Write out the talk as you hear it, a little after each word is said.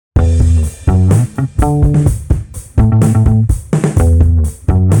Brace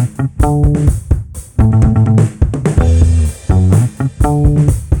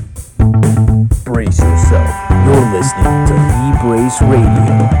yourself. You're listening to E-Brace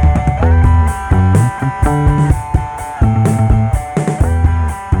Radio.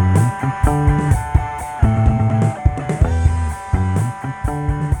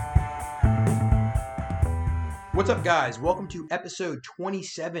 What's up, guys? Welcome to episode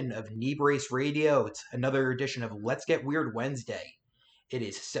 27 of Knee Brace Radio. It's another edition of Let's Get Weird Wednesday. It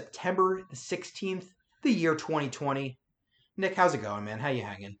is September the 16th, the year 2020. Nick, how's it going, man? How you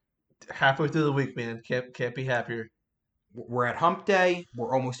hanging? Halfway through the week, man. Can't be happier. We're at hump day.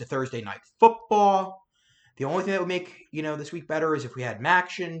 We're almost to Thursday night football. The only thing that would make, this week better is if we had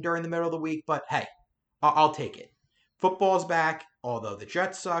action during the middle of the week, but hey, I'll take it. Football's back, although the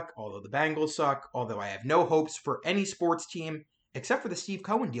Jets suck, although the Bengals suck, although I have no hopes for any sports team, except for the Steve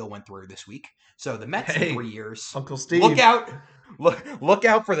Cohen deal went through this week. So the Mets in 3 years. Uncle Steve. Look out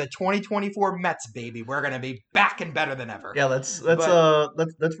for the 2024 Mets, baby. We're gonna be back and better than ever. Yeah, let's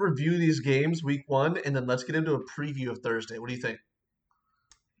review these games week one, and then let's get into a preview of Thursday. What do you think?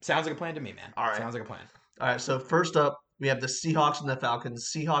 Sounds like a plan to me, man. All right. Sounds like a plan. All right, so first up, we have the Seahawks and the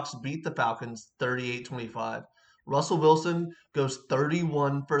Falcons. Seahawks beat the Falcons 38-25. Russell Wilson goes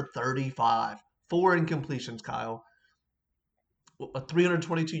 31 for 35. 4 incompletions, Kyle.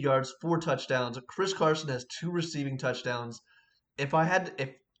 322 yards, 4 touchdowns. Chris Carson has 2 receiving touchdowns. If I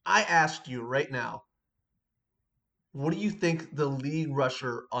asked you right now, what do you think the lead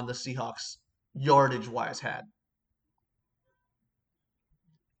rusher on the Seahawks yardage-wise had?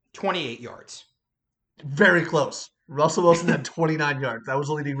 28 yards. Very close. Russell Wilson had 29 yards. That was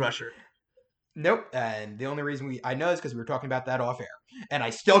the leading rusher. Nope. And the only reason I know is because we were talking about that off air. And I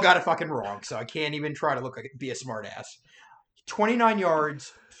still got it fucking wrong, so I can't even try to be a smart ass. 29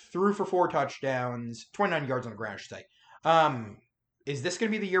 yards, threw for 4 touchdowns, 29 yards on the ground, I should say. Is this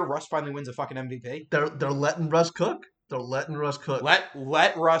going to be the year Russ finally wins a fucking MVP? They're letting Russ cook. They're letting Russ cook.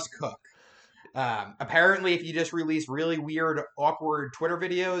 Let Russ cook. Apparently, if you just release really weird, awkward Twitter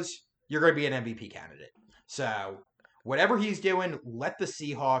videos, you're going to be an MVP candidate. So, whatever he's doing, let the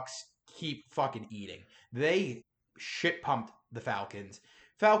Seahawks keep fucking eating. They shit pumped the Falcons.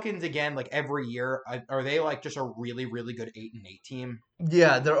 Falcons, again, like every year, are they like just a really, really good 8-8 team?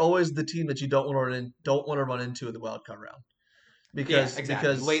 Yeah, they're always the team that you don't want to run into in the wild card round. Because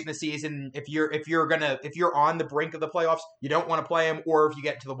late in the season, if you're on the brink of the playoffs, you don't want to play them. Or if you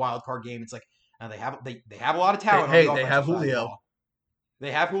get to the wild card game, it's like they have a lot of talent. Hey, they have Julio.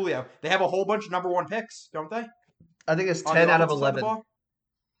 They have Julio. They have a whole bunch of number 1 picks, don't they? I think it's 10 out of 11.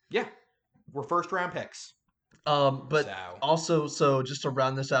 Yeah, we're first round picks. Also, just to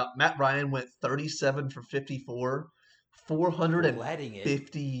round this out, Matt Ryan went 37 for 54,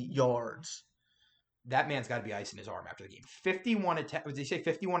 450 yards. That man's got to be icing his arm after the game. 51 attempts. Did he say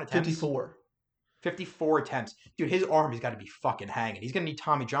 51 attempts? 54. 54 attempts. Dude, his arm has got to be fucking hanging. He's going to need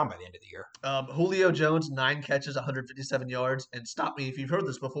Tommy John by the end of the year. Julio Jones, 9 catches, 157 yards. And stop me if you've heard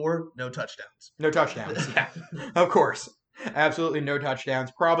this before, no touchdowns. No touchdowns, yeah. Of course. Absolutely no touchdowns.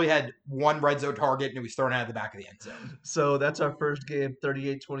 Probably had 1 red zone target and it was thrown out of the back of the end zone. So that's our first game,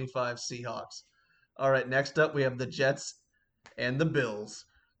 38-25 Seahawks. All right, next up we have the Jets and the Bills.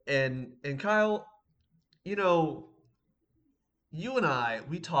 And Kyle, you and I,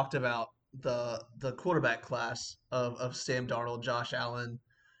 we talked about the quarterback class of Sam Darnold, Josh Allen,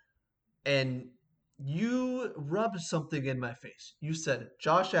 and you rubbed something in my face. You said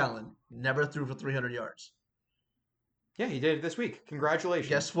Josh Allen never threw for 300 yards. Yeah, he did it this week. Congratulations.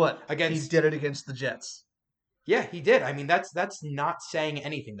 Guess what? He did it against the Jets. Yeah, he did. I mean, that's not saying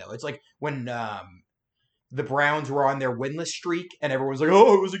anything, though. It's like when the Browns were on their winless streak and everyone's like,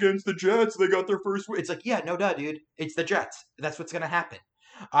 oh, it was against the Jets. They got their first win. It's like, yeah, no duh, dude. It's the Jets. That's what's going to happen.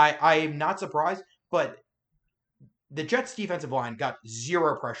 I'm not surprised, but the Jets' defensive line got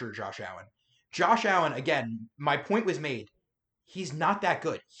 0 pressure to Josh Allen. Josh Allen, again, my point was made. He's not that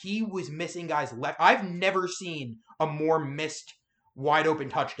good. He was missing guys left. I've never seen a more missed wide open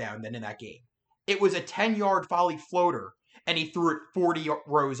touchdown than in that game. It was a 10-yard volley floater, and he threw it 40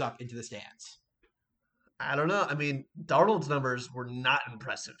 rows up into the stands. I don't know. I mean, Darnold's numbers were not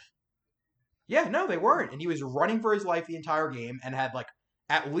impressive. Yeah, no, they weren't. And he was running for his life the entire game and had like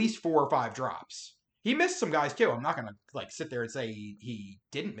at least 4 or 5 drops. He missed some guys too. I'm not going to sit there and say he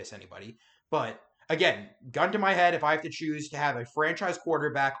didn't miss anybody. But again, gun to my head, if I have to choose to have a franchise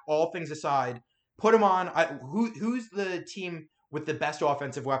quarterback, all things aside, put him on. Who's the team with the best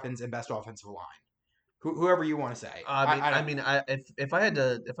offensive weapons and best offensive line? Whoever you want to say. If I had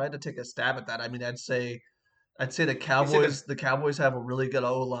to take a stab at that, I'd say I'd say the Cowboys have a really good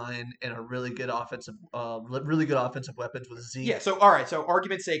O line and a really good really good offensive weapons with Zeke. Yeah. So all right. So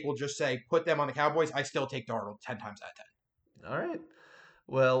argument's sake, we'll just say put them on the Cowboys. I still take Darnold 10 times out of 10. All right.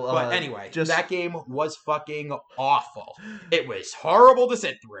 Well, But anyway, that game was fucking awful. It was horrible to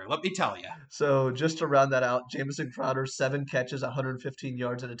sit through. Let me tell you. So just to round that out, Jamison Crowder 7 catches, 115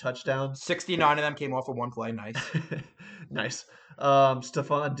 yards and a touchdown. 69 of them came off of one play. Nice. Nice.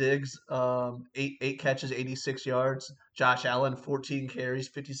 Stephon Diggs, 8 catches, 86 yards. Josh Allen, 14 carries,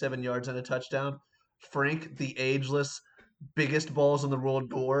 57 yards and a touchdown. Frank, the ageless, biggest balls in the world,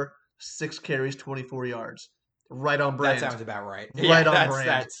 Gore, 6 carries, 24 yards. Right on brand. That sounds about right. Right on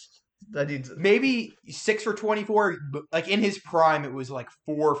brand. That needs maybe 6 for 24. Like in his prime, it was like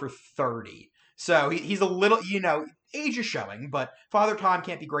 4 for 30. So he's a little, age is showing, but Father Time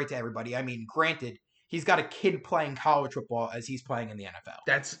can't be great to everybody. I mean, granted, he's got a kid playing college football as he's playing in the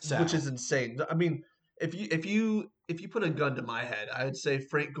NFL. Which is insane. I mean, if you put a gun to my head, I would say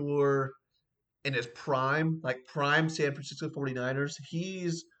Frank Gore in his prime, like prime San Francisco 49ers,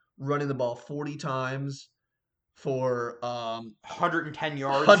 he's running the ball 40 times for 110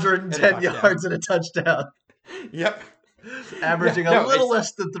 yards. 110 yards and a touchdown. Yep. Averaging a little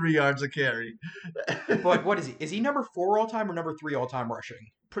less than 3 yards a carry. But what is he? Is he number 4 all time or number 3 all time rushing?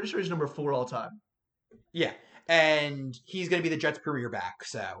 Pretty sure he's number 4 all time. Yeah. And he's going to be the Jets' premier back.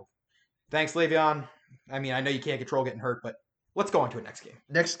 So thanks, Le'Veon. I mean, I know you can't control getting hurt, but let's go on to a next game.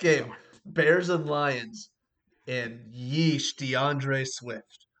 Next game, Bears and Lions. And yeesh, DeAndre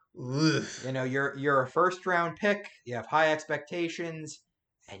Swift. Oof. You're a first-round pick. You have high expectations,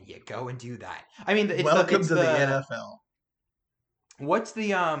 and you go and do that. I mean, welcome to the NFL. What's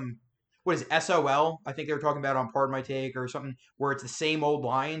the what is it, SOL? I think they were talking about on Pardon My Take or something, where it's the same old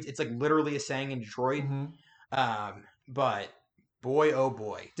Lions. It's like literally a saying in Detroit. Mm-hmm. But boy, oh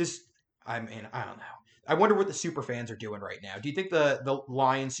boy, I don't know. I wonder what the super fans are doing right now. Do you think the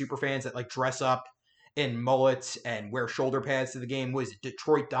Lions super fans that like dress up in mullets and wear shoulder pads to the game? Was it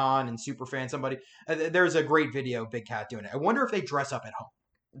Detroit Don and Superfan somebody? There's a great video of Big Cat doing it. I wonder if they dress up at home.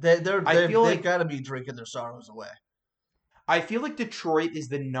 They've got to be drinking their sorrows away. I feel like Detroit is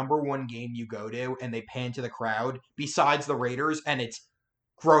the number one game you go to and they pan to the crowd besides the Raiders, and it's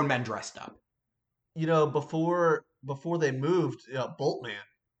grown men dressed up. Before they moved, Boltman.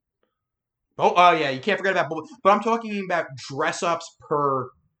 Oh yeah, you can't forget about Bolt. But I'm talking about dress ups per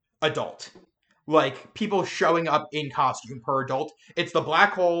adult. Like, people showing up in costume per adult. It's the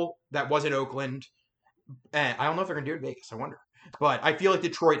black hole that was in Oakland. And I don't know if they're going to do it in Vegas. I wonder. But I feel like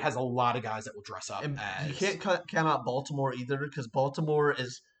Detroit has a lot of guys that will dress up. You can't count out Baltimore either, because Baltimore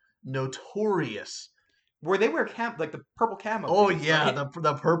is notorious. Where they wear like the purple camo. Oh, yeah. Right?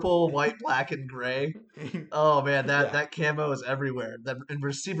 The purple, white, black, and gray. Oh, man. That camo is everywhere. And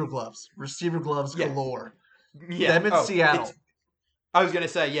receiver gloves. Receiver gloves galore. Yeah. Them in Seattle. I was going to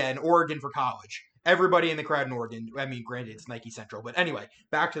say, in Oregon for college. Everybody in the crowd in Oregon. I mean, granted, it's Nike Central. But anyway,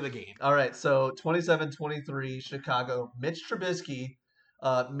 back to the game. All right, so 27-23, Chicago. Mitch Trubisky.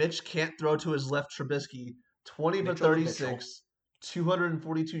 Mitch can't throw to his left Trubisky. 20 for 36,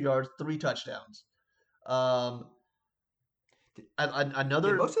 242 yards, 3 touchdowns. Another.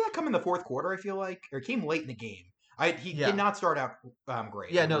 Did most of that come in the fourth quarter, I feel like? Or it came late in the game. He did not start out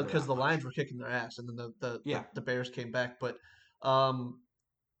great. Yeah, no, because the Lions were kicking their ass, and then the Bears came back. But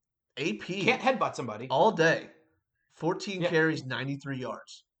AP can't headbutt somebody all day. 14 carries, 93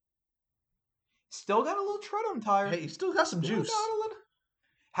 yards. Still got a little tread on tire. Hey, he still got some juice.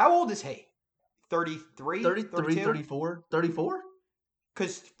 How old is he? 33? 34? 34?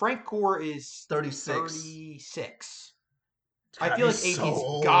 Because Frank Gore is 36. I feel like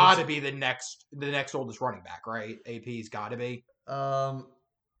AP's got to be the next oldest running back, right? AP's got to be.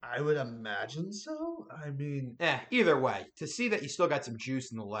 I would imagine so. I mean, either way, to see that you still got some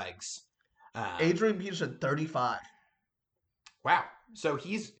juice in the legs. Adrian Peterson, 35. Wow. So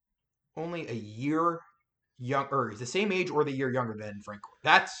he's only a year young, or he's the same age or the year younger than Frank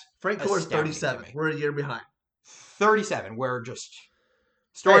Gore. Frank Gore's 37. We're a year behind. 37. We're just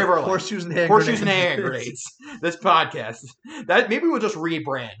story of our life. Horseshoes and hand grenades. This podcast. That maybe we'll just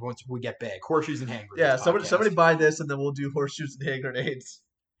rebrand once we get big. Horseshoes and hand grenades. Yeah, somebody buy this, and then we'll do horseshoes and hand grenades.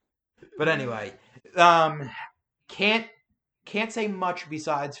 But anyway, can't say much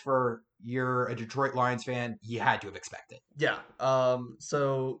besides for you're a Detroit Lions fan. You had to have expected. Yeah.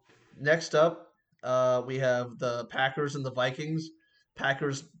 So next up, we have the Packers and the Vikings.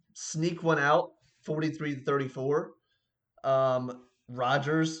 Packers sneak one out, 43-34.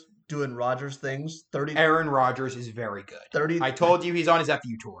 Rodgers doing Rodgers things. Aaron Rodgers is very good. I told you he's on his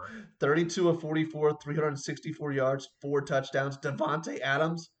FU tour. 32 of 44, 364 yards, 4 touchdowns. Devontae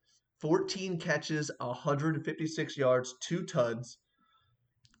Adams, 14 catches, 156 yards, 2 tuds.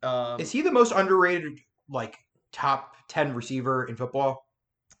 Is he the most underrated, like, top 10 receiver in football?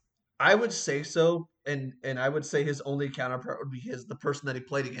 I would say so, and I would say his only counterpart would be the person that he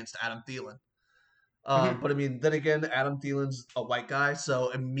played against, Adam Thielen. Mhm. But I mean, then again, Adam Thielen's a white guy, so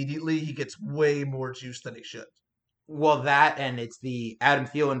immediately he gets way more juice than he should. Well, that and it's the Adam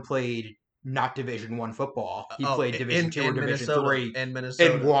Thielen played not Division One football. He Oh, played Division Two or Division Minnesota, Three, in and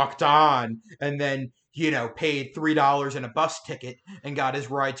Minnesota. walked on, and then paid $3 in a bus ticket and got his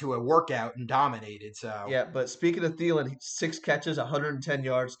ride to a workout and dominated. So Yeah, but speaking of Thielen, 6 catches, 110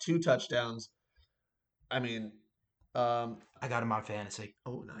 yards, 2 touchdowns. I mean, um, I got him on fantasy.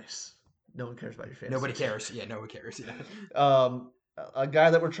 oh, nice. No one cares about your fantasy. Nobody cares. Yeah, nobody cares. Yeah. A guy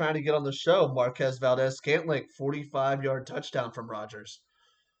that we're trying to get on the show, Marquez Valdez-Scantling, 45-yard touchdown from Rodgers.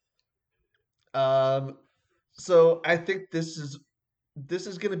 Um, so I think this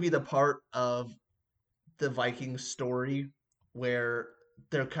is going to be the part of the Vikings story where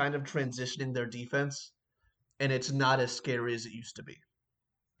they're kind of transitioning their defense, and it's not as scary as it used to be.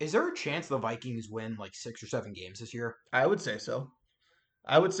 Is there a chance the Vikings win like 6 or 7 games this year? I would say so.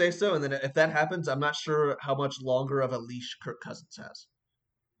 I would say so, and then if that happens, I'm not sure how much longer of a leash Kirk Cousins has.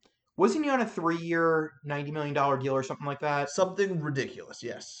 Wasn't he on a 3-year, $90 million deal or something like that? Something ridiculous,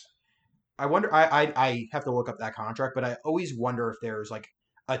 yes. I wonder. I have to look up that contract, but I always wonder if there's like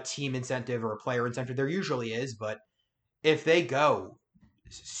a team incentive or a player incentive. There usually is, but if they go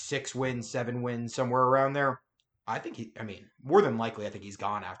 6 wins, 7 wins, somewhere around there, I think he. I mean, more than likely, I think he's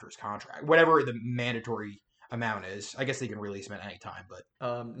gone after his contract, whatever the mandatory amount is. I guess they can release him at any time,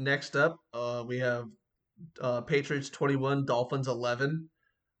 but Next up, we have Patriots 21, Dolphins 11.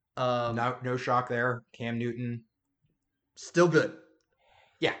 no shock there. Cam Newton, Still good.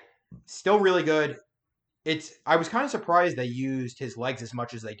 yeah, still really good. I was kind of surprised they used his legs as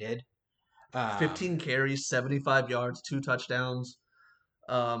much as they did. 15 carries, 75 yards, 2 touchdowns.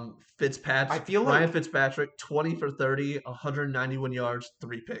 I feel Ryan like Fitzpatrick, 20 for 30, 191 yards,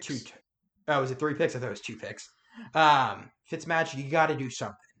 3 picks. was it 3 picks? I thought it was 2 picks. Fitzmagic, you got to do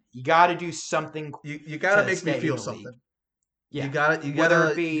something. You got to do something. You gotta to make me stay feel in the league. something. Yeah, You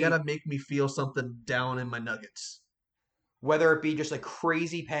gotta make me feel something down in my nuggets. whether it be just a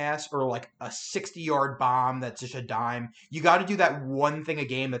crazy pass or like a 60-yard bomb that's just a dime, you got to do that one thing a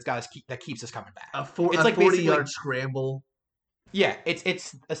game that keeps us coming back. It's like 40-yard scramble. Yeah,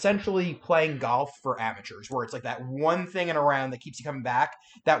 it's essentially playing golf for amateurs, where it's like that one thing in a round that keeps you coming back.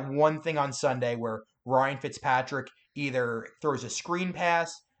 That one thing on Sunday where Ryan Fitzpatrick either throws a screen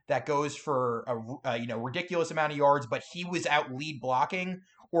pass that goes for a ridiculous amount of yards, but he was out lead blocking,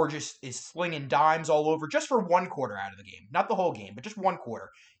 or just is slinging dimes all over just for one quarter out of the game, not the whole game, but just one quarter.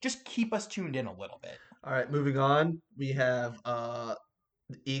 Just keep us tuned in a little bit. All right, moving on. We have the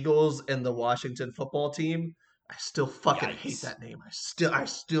Eagles and the Washington football team. I still fucking hate that name.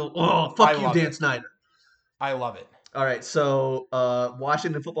 Fuck you, Dan Snyder. I love it. All right, so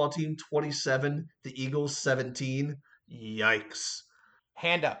Washington football team 27, the Eagles 17. Yikes.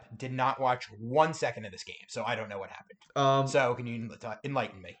 Hand up, did not watch 1 second of this game, so I don't know what happened. So can you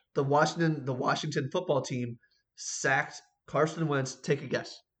enlighten me? The Washington football team sacked Carson Wentz. Take a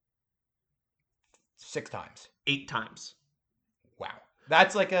guess. 6 times. 8 times. Wow.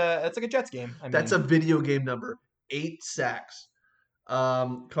 That's like a Jets game. That's a video game number. 8 sacks.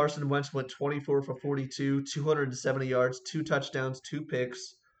 Carson Wentz went 24 for 42, 270 yards, 2 touchdowns, 2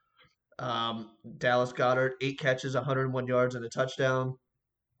 picks. Dallas Goedert, 8 catches, 101 yards, and a touchdown.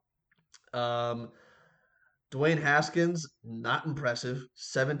 Dwayne Haskins, not impressive.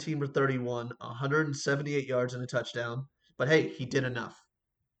 17 for 31, 178 yards, and a touchdown. But hey, he did enough.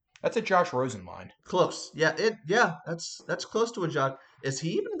 That's a Josh Rosen line. Close. Yeah, that's close to a Josh. Is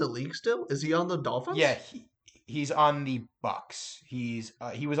he even in the league still? Is he on the Dolphins? Yeah, he's on the Bucks. He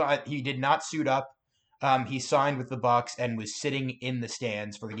did not suit up. He signed with the Bucks and was sitting in the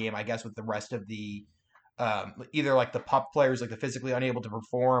stands for the game, I guess, with the rest of the either like the pup players, like the physically unable to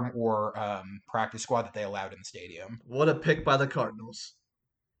perform, or practice squad that they allowed in the stadium. What a pick by the Cardinals.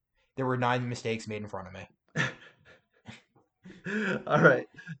 There were 9 mistakes made in front of me. All right.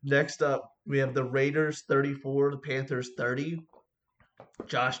 Next up, we have the Raiders 34, the Panthers 30.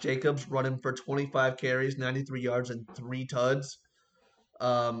 Josh Jacobs running for 25 carries, 93 yards, and 3 tuds.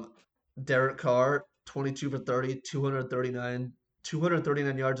 Derek Carr, 22 for 30,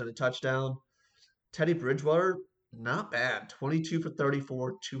 239 yards and a touchdown. Teddy Bridgewater, not bad. 22 for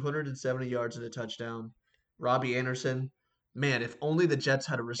 34, 270 yards and a touchdown. Robbie Anderson, man, if only the Jets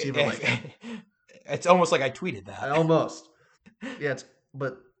had a receiver like him. It's almost like I tweeted that. Almost. Yeah,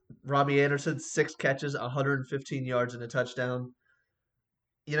 but Robbie Anderson, 6 catches, 115 yards and a touchdown.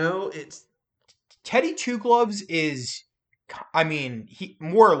 it's Teddy Two Gloves is, I mean, he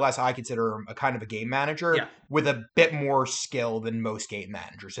more or less I consider him a kind of a game manager yeah, with a bit more skill than most game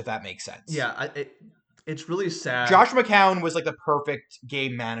managers, if that makes sense. yeah. It's really sad. Josh McCown was like the perfect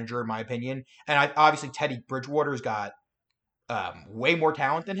game manager in my opinion, and obviously Teddy Bridgewater's got way more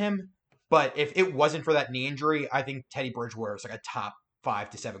talent than him. But if it wasn't for that knee injury, I think Teddy Bridgewater is like a top 5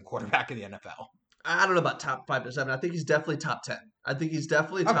 to 7 quarterback in the NFL. I don't know about top 5 to 7. I think he's definitely top 10. I think he's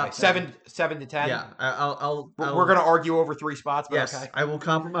definitely Okay, top 10. 7 to 10. Yeah, We're gonna argue over 3 spots, but yes, okay. I will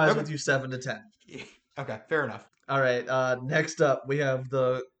compromise Okay. with you 7 to 10. Okay, fair enough. All right. Next up, we have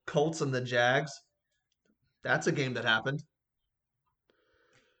the Colts and the Jags. That's a game that happened.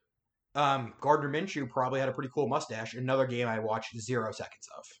 Gardner Minshew probably had a pretty cool mustache. Another game I watched 0 seconds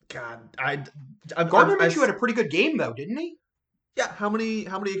of. God, Gardner Minshew had a pretty good game though, didn't he? Yeah. How many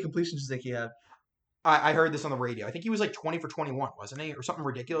completions do you think he had? I heard this on the radio. I think he was like 20 for 21, wasn't he, or something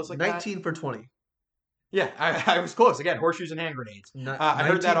ridiculous like 19 for 20. Yeah, I was close. Again, horseshoes and hand grenades. I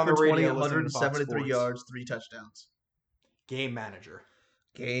heard that on the radio. 20, 173 yards, 3 touchdowns. Game manager.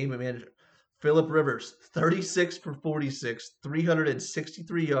 Phillip Rivers, 36 for 46,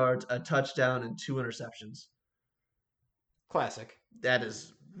 363 yards, a touchdown, and 2 interceptions. Classic. That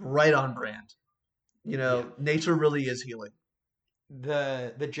is right on brand. Nature really is healing.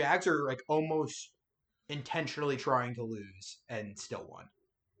 The Jags are like almost intentionally trying to lose and still won.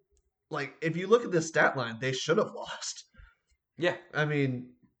 Like, if you look at the stat line, they should have lost. Yeah. I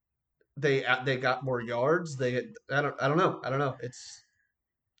mean, they got more yards. I don't know.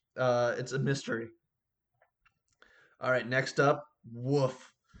 It's a mystery. All right, next up,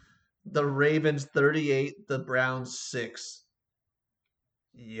 woof. The Ravens 38, the Browns 6.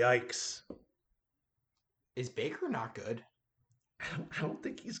 Yikes. Is Baker not good? I don't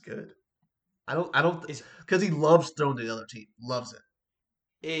think he's good. I don't because he loves throwing to the other team. Loves it.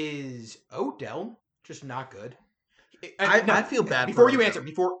 Is Odell just not good? I feel bad before for you Odell.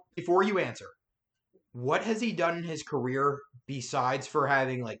 answer. Before you answer, what has he done in his career besides for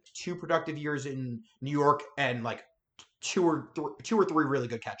having like 2 productive years in New York and like two or three really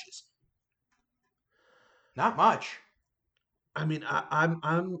good catches? Not much. I mean,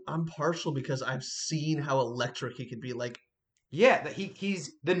 I'm partial because I've seen how electric he could be. Like, yeah, that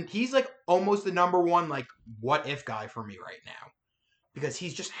he's like almost the number one like what if guy for me right now because he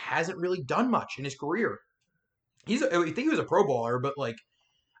just hasn't really done much in his career. I think he was a Pro Bowler, but like,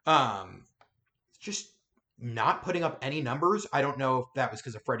 just not putting up any numbers. I don't know if that was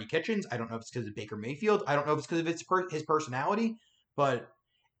because of Freddie Kitchens. I don't know if it's because of Baker Mayfield. I don't know if it's because of his personality. But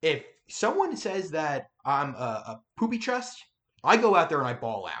if someone says that I'm a poopy chest, I go out there and I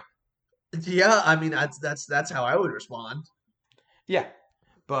ball out. yeah, I mean that's how I would respond. Yeah,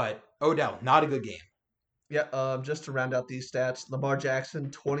 but Odell, not a good game. Yeah, just to round out these stats, Lamar Jackson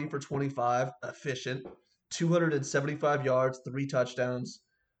 20 for 25, efficient, 275 yards, 3 touchdowns.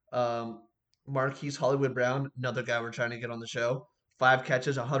 Marquise Hollywood Brown, another guy we're trying to get on the show, 5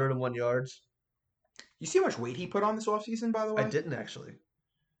 catches, 101 yards. You see how much weight he put on this offseason, by the way? I didn't actually.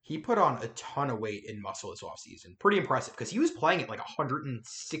 He put on a ton of weight in muscle this offseason. Pretty impressive because he was playing at like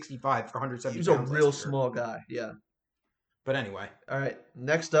 165 or 170 He was a pounds real last year. small guy, yeah. But anyway. All right,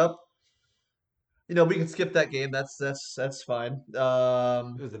 next up, we can skip that game. That's fine. It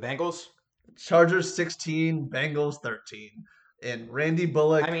was the Bengals. Chargers 16, Bengals 13. And Randy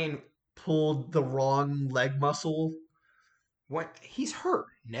Bullock pulled the wrong leg muscle. He's hurt,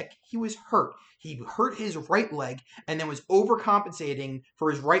 Nick. He was hurt. He hurt his right leg and then was overcompensating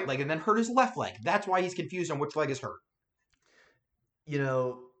for his right leg and then hurt his left leg. That's why he's confused on which leg is hurt.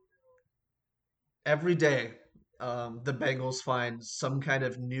 Every day, the Bengals find some kind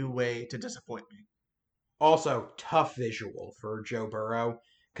of new way to disappoint me. Also, tough visual for Joe Burrow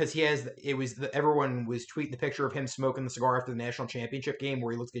because everyone was tweeting the picture of him smoking the cigar after the national championship game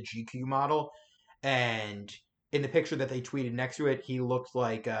where he looks like a GQ model, and in the picture that they tweeted next to it, he looked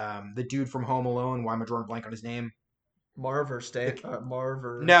like the dude from Home Alone. Why am I drawing a blank on his name? Marv or Stan? Marv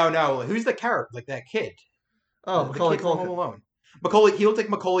or no, who's the character? Like that kid? Oh, Macaulay Culkin. Home Alone. He looked like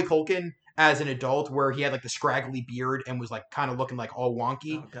Macaulay Culkin as an adult, where he had like the scraggly beard and was like kind of looking like all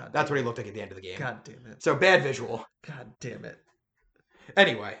wonky. Oh, that's what he looked like at the end of the game. God damn it! So bad visual. God damn it!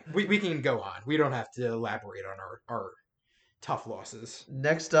 Anyway, we can go on. We don't have to elaborate on our tough losses.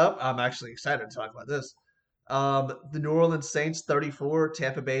 Next up, I'm actually excited to talk about this. The New Orleans Saints 34,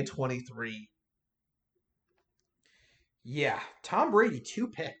 Tampa Bay 23. Yeah, Tom Brady 2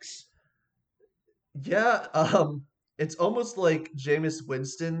 picks. Yeah, it's almost like Jameis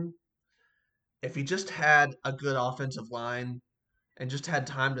Winston. If he just had a good offensive line and just had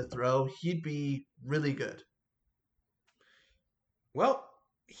time to throw, he'd be really good. Well,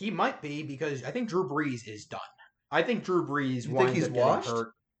 He might be because I think Drew Brees is done. I think Drew Brees You think winds he's up getting washed? hurt.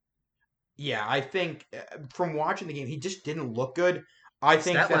 Yeah, I think from watching the game, he just didn't look good. I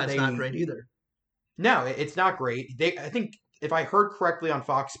think Stat that line's not great either. no, it's not great. I think if I heard correctly on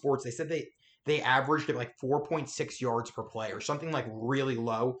Fox Sports, they said they averaged at like 4.6 yards per play or something like really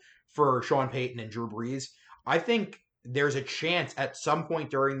low for Sean Payton and Drew Brees. I think there's a chance at some point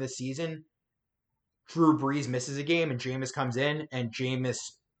during this season Drew Brees misses a game and Jameis comes in, and Jameis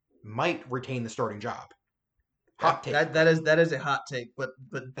might retain the starting job. Hot take. That is a hot take, but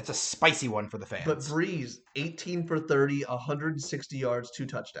It's a spicy one for the fans. Breeze 18 for 30, 160 yards, 2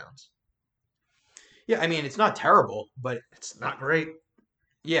 touchdowns. Yeah, I mean it's not terrible, but It's not great.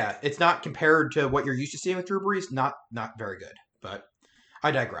 yeah, it's not compared to what you're used to seeing with Drew Brees. Not very good, but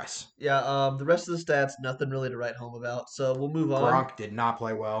I digress. Yeah, the rest of the stats, nothing really to write home about. So we'll move on. Gronk did not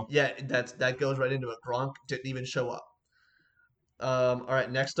play well. Yeah, that goes right into it. Gronk didn't even show up. All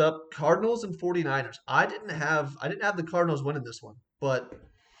right, next up, Cardinals and 49ers. I didn't have the Cardinals winning this one, but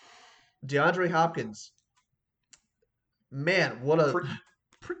DeAndre Hopkins, man, what a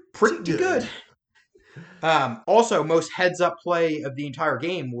Pretty good. Also, most heads-up play of the entire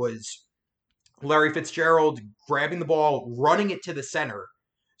game was Larry Fitzgerald grabbing the ball, running it to the center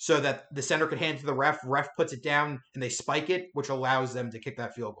so that the center could hand it to the ref. Ref puts it down, and they spike it, which allows them to kick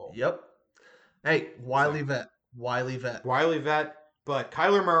that field goal. Yep. Hey, Wiley vet. Wiley vet. But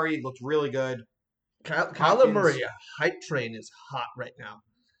Kyler Murray looked really good. Kyler Murray, hype train is hot right now.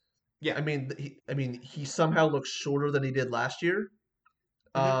 Yeah. I mean, he somehow looks shorter than he did last year.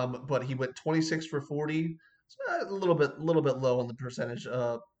 But he went 26 for 40. It's a little bit low on the percentage,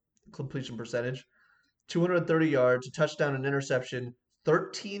 completion percentage. 230 yards, a touchdown, an interception,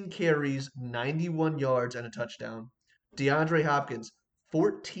 13 carries, 91 yards, and a touchdown. DeAndre Hopkins,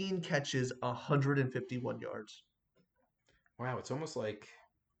 14 catches, 151 yards. Wow, it's almost like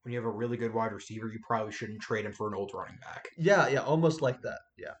when you have a really good wide receiver, you probably shouldn't trade him for an old running back. Yeah, almost like that.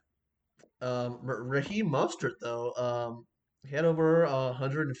 Yeah. Raheem Mostert, though, he had over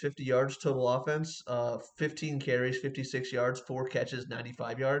 150 yards total offense, 15 carries, 56 yards, 4 catches,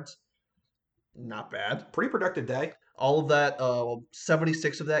 95 yards. Not bad. Pretty productive day. All of that,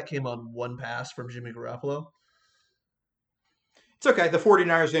 76 of that came on one pass from Jimmy Garoppolo. It's okay. The 49ers are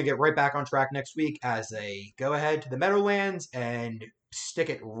going to get right back on track next week as they go ahead to the Meadowlands and stick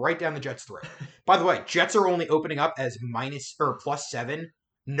it right down the Jets' throat. By the way, Jets are only opening up as +7.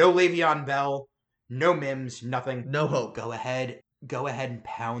 No Le'Veon Bell, no Mims, nothing. No hope. Go ahead and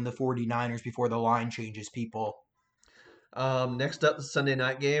pound the 49ers before the line changes, people. Next up, the Sunday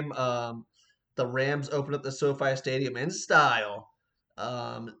night game. The Rams open up the SoFi Stadium in style.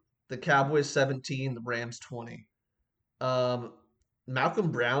 The Cowboys 17, the Rams 20.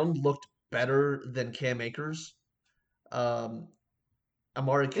 Malcolm Brown looked better than Cam Akers.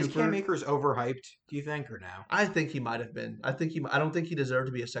 Amari Cooper. Is Cam Akers overhyped, do you think, or no? I think he might have been. I don't think he deserved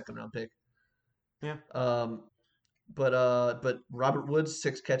to be a second round pick. Yeah. But Robert Woods,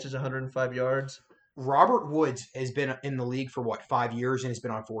 6 catches, 105 yards. Robert Woods has been in the league for 5 years and has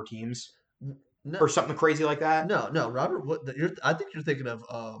been on 4 teams, No, or something crazy like that. no, Robert Wood. I think you're thinking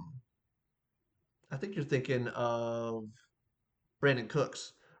of Brandon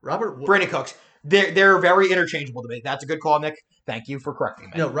Cooks. Brandon Cooks. They're very interchangeable to me. That's a good call, Nick. Thank you for correcting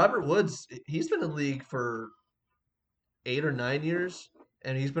me. No, Robert Woods. He's been in the league for 8 or 9 years,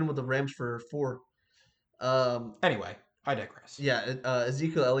 and he's been with the Rams for 4. Anyway, I digress. Yeah,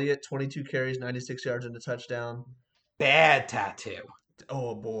 Ezekiel Elliott, 22 carries, 96 yards, and a touchdown. Bad tattoo.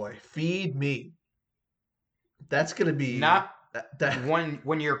 Oh boy, feed me. That's gonna be Not that.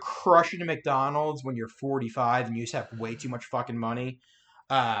 when you're crushing a McDonald's when you're 45 and you just have way too much fucking money.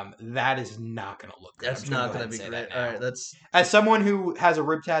 That is not gonna look good. That's not gonna be great. All right, that's as someone who has a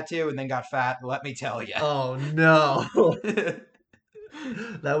rib tattoo and then got fat. Let me tell you. Oh no.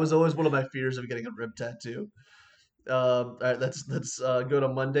 That was always one of my fears of getting a rib tattoo. All right, let's go to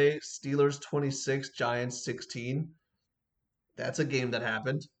Monday. Steelers 26, Giants 16. That's a game that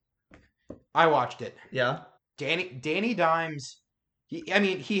happened. I watched it. Yeah. Danny Dimes.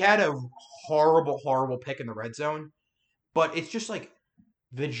 He had a horrible pick in the red zone, but it's just like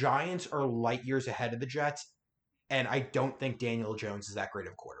the Giants are light years ahead of the Jets, and I don't think Daniel Jones is that great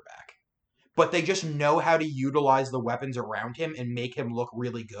of a quarterback. But they just know how to utilize the weapons around him and make him look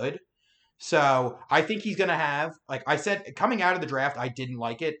really good. So I think he's going to have, like I said, coming out of the draft, I didn't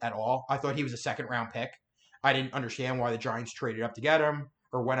like it at all. I thought he was a second-round pick. I didn't understand why the Giants traded up to get him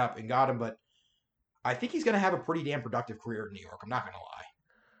or went up and got him, but I think he's going to have a pretty damn productive career in New York. I'm not going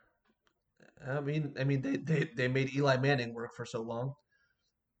to lie. I mean, they made Eli Manning work for so long.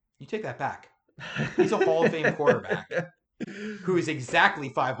 You take that back. He's a Hall of Fame quarterback. who is exactly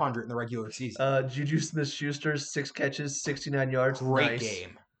 500 in the regular season. Juju Smith-Schuster, 6 catches, 69 yards. Great Nice.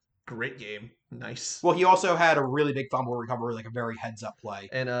 game. Great game. Nice. Well, he also had a really big fumble recovery, like a very heads-up play.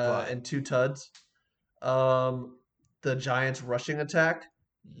 And 2 tuds. The Giants rushing attack.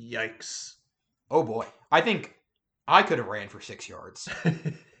 Yikes. Oh boy, I think I could have ran for 6 yards.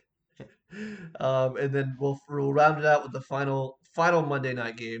 And then we'll round it out with the final Monday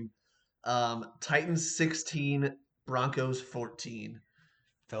night game. Titans 16, Broncos 14.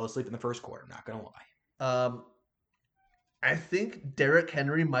 Fell asleep in the first quarter. Not gonna lie. I think Derrick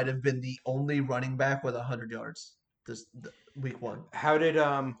Henry might have been the only running back with 100 yards week 1. How did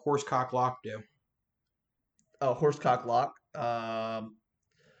Horsecock Lock do? Horsecock Lock.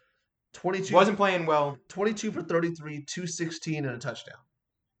 22 Wasn't playing well. 22 for 33, 216 and a touchdown.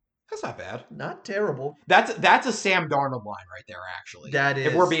 That's not bad. Not terrible. That's a Sam Darnold line right there, actually. That is.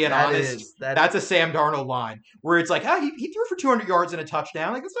 If we're being honest, that's a Sam Darnold line where it's like, he threw for 200 yards and a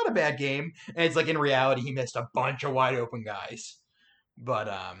touchdown. Like, that's not a bad game. And it's like, in reality, he missed a bunch of wide open guys. But,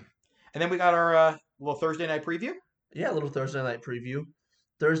 and then we got our little Thursday night preview. Yeah, a little Thursday night preview.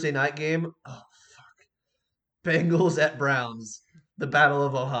 Thursday night game. Oh, fuck. Bengals at Browns. The Battle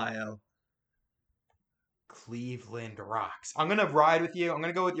of Ohio. Cleveland rocks. I'm going to ride with you. I'm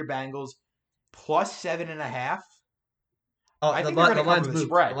going to go with your Bengals plus 7.5. Oh, I think the they're going to line's cover the moved.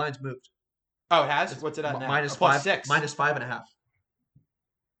 spread. The line's moved. Oh, it has? What's it at now? Minus Plus 5. 6. Minus 5.5.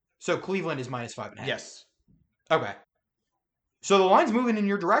 So Cleveland is minus 5.5. Yes. Okay. So the line's moving in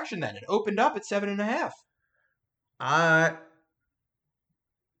your direction then. It opened up at 7.5. I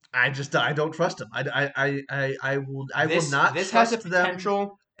don't trust him. I will not This trust has a them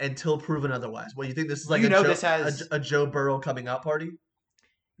potential. until proven otherwise. What, you think this is like this has a Joe Burrow coming out party?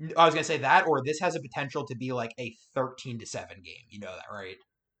 I was gonna say that, or this has a potential to be like a 13-7 game. You know that, right?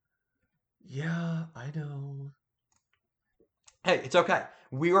 Yeah, I know. Hey, it's okay.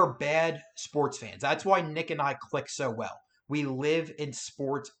 We are bad sports fans. That's why Nick and I click so well. We live in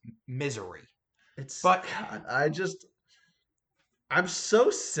sports misery. But God, I'm so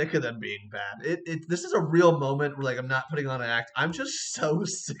sick of them being bad. This is a real moment where, like, I'm not putting on an act. I'm just so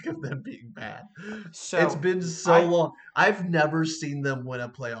sick of them being bad. So it's been so long. I've never seen them win a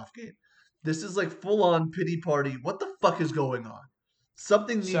playoff game. This is like full on pity party. What the fuck is going on?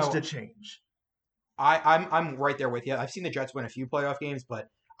 Something needs to change. I'm right there with you. I've seen the Jets win a few playoff games, but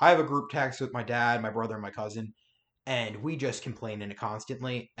I have a group text with my dad, my brother, and my cousin, and we just complain in it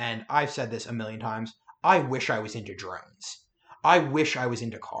constantly. And I've said this a million times. I wish I was into drones. I wish I was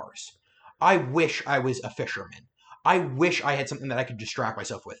into cars. I wish I was a fisherman. I wish I had something that I could distract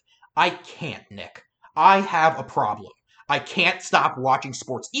myself with. I can't, Nick. I have a problem. I can't stop watching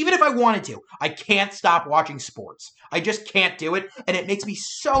sports. Even if I wanted to, I can't stop watching sports. I just can't do it, and it makes me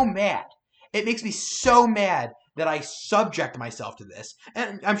so mad. It makes me so mad that I subject myself to this.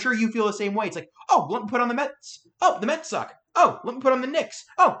 And I'm sure you feel the same way. It's like, oh, let me put on the Mets. Oh, the Mets suck. Oh, let me put on the Knicks.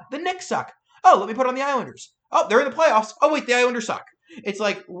 Oh, the Knicks suck. Oh, let me put on the Islanders. Oh, they're in the playoffs. Oh, wait, the Islanders suck. It's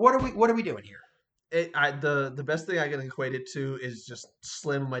like, what are we doing here? The best thing I can equate it to is just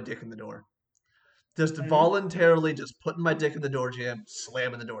slamming my dick in the door. Just voluntarily just putting my dick in the door jam,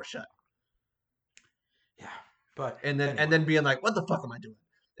 slamming the door shut. Yeah, but and then being like, what the fuck am I doing?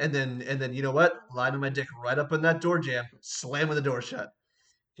 And then you know what? Lining my dick right up in that door jam, slamming the door shut.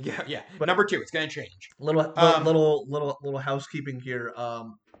 Yeah. But number 2, it's gonna change. Little housekeeping here.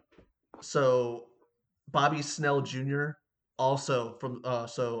 So Bobby Snell Jr. also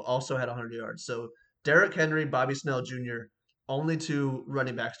had 100 yards. So Derrick Henry, Bobby Snell Jr. only 2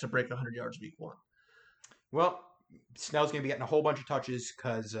 running backs to break 100 yards week 1. Well, Snell's gonna be getting a whole bunch of touches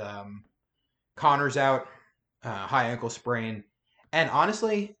because Connor's out, high ankle sprain. And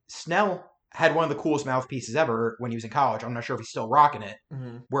honestly, Snell had one of the coolest mouthpieces ever when he was in college. I'm not sure if he's still rocking it,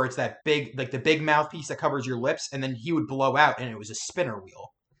 where it's that big, like the big mouthpiece that covers your lips, and then he would blow out, and it was a spinner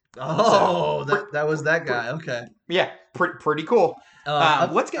wheel. Oh, so, that was that guy. Okay. Yeah, pretty cool.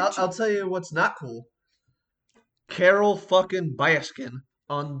 I'll tell you what's not cool. Carol fucking Baskin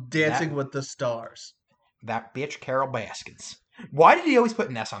on Dancing with the Stars. That bitch, Carol Baskins. Why did he always put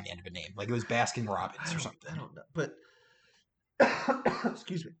an S on the end of a name? Like it was Baskin Robbins or something. I don't know, but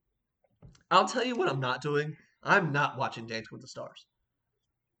excuse me. I'll tell you what I'm not doing. I'm not watching Dancing with the Stars.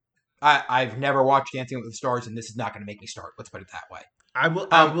 I've never watched Dancing with the Stars, and this is not going to make me start. Let's put it that way. I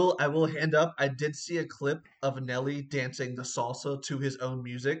will hand up. I did see a clip of Nelly dancing the salsa to his own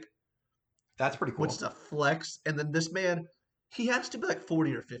music. That's pretty cool. Which is a flex. And then this man, he has to be like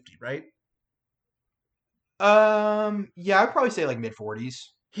 40 or 50, right? Yeah, I'd probably say like mid-40s.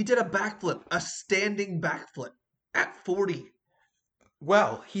 He did a backflip, a standing backflip at 40.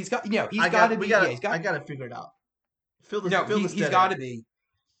 Well, he's got, he's I got to be. I got to figure it out. No, Phil he's got to be,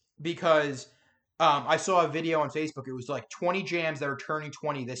 because I saw a video on Facebook. It was like 20 jams that are turning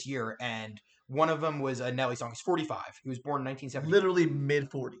 20 this year, and one of them was a Nelly song. He's 45. He was born in 1970. Literally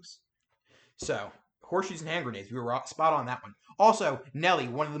mid-40s. So, Horseshoes and Hand Grenades. We were spot on that one. Also, Nelly,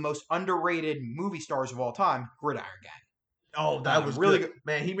 one of the most underrated movie stars of all time, Gridiron Gang. Oh, that was really good.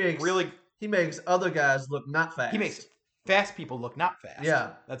 Man, he makes other guys look not fast. He makes fast people look not fast.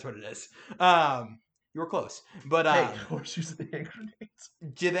 Yeah. That's what it is. You were close. But hey, Horseshoes and Hand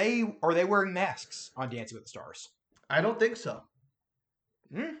Grenades. Are they wearing masks on Dancing with the Stars? I don't think so.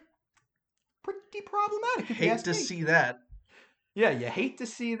 Pretty problematic. Hate to see that. Yeah, you hate to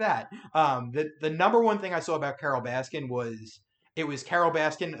see that. The number one thing I saw about Carole Baskin was Carole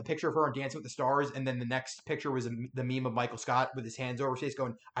Baskin, a picture of her on Dancing with the Stars, and then the next picture was the meme of Michael Scott with his hands over his face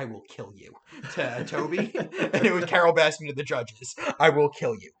going, "I will kill you," to Toby. And it was Carole Baskin to the judges, "I will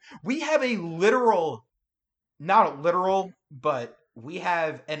kill you." We have a literal, not a literal, but we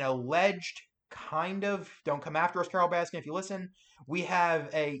have an alleged kind of, don't come after us, Carole Baskin, if you listen. We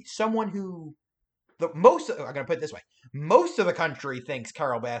have someone who, I'm going to put it this way, most of the country thinks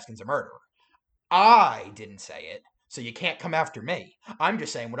Carole Baskin's a murderer. I didn't say it. So you can't come after me. I'm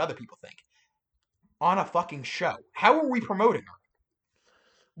just saying what other people think. On a fucking show. How are we promoting her?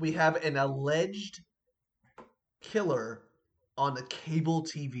 We have an alleged killer on the cable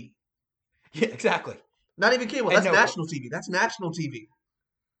TV. Yeah, exactly. Not even cable. That's national TV. That's national TV.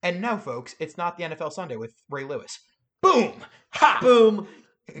 And no, folks, it's not the NFL Sunday with Ray Lewis. Boom! Ha! Boom!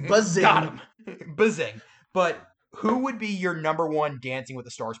 Buzzing. Got him. Buzzing. But who would be your number one Dancing with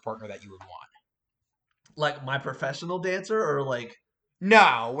the Stars partner that you would want? Like my professional dancer, or like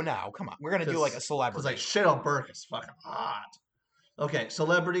no, come on. We're gonna do like a celebrity. Because like Cheryl Burke is fucking hot. Okay,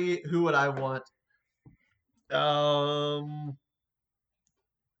 celebrity. Who would I want?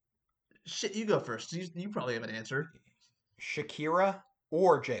 Shit, you go first. You probably have an answer. Shakira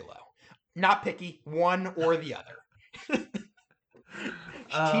or J-Lo. Not picky. One or the other.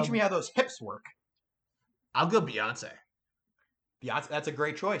 Teach me how those hips work. I'll go Beyonce. Beyonce, that's a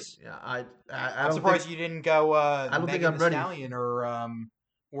great choice. Yeah, I'm surprised you didn't go. I don't think I'm ready. Stallion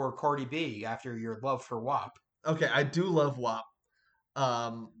or Cardi B after your love for WAP. Okay, I do love WAP.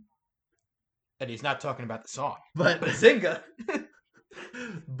 And he's not talking about the song, but Bazinga.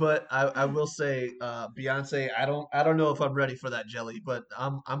 But I will say, Beyonce. I don't know if I'm ready for that jelly, but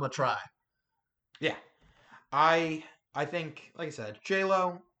I'm gonna try. Yeah, I think, like I said,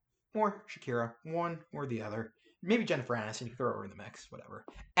 J-Lo or Shakira, one or the other. Maybe Jennifer Aniston, you can throw her in the mix, whatever.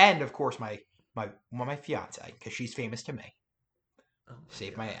 And of course, my fiance, because she's famous to me. Oh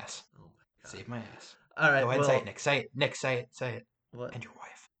Save my ass. Oh my Save my ass. All right, go ahead, say it, Nick. Say it, Nick. Say it. What? And your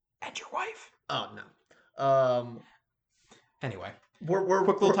wife. And your wife. Oh no. Anyway, we're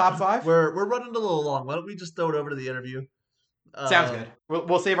quick little top five. We're running a little long. Why don't we just throw it over to the interview? Sounds good.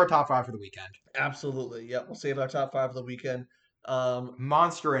 We'll save our top five for the weekend. Absolutely. Yep. We'll save our top five for the weekend.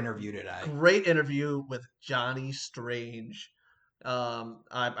 Monster interview today. Great interview with Johnny Strange.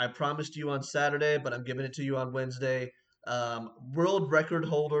 I promised you on Saturday, but I'm giving it to you on Wednesday. World record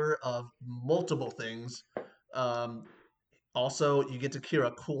holder of multiple things. Also, you get to hear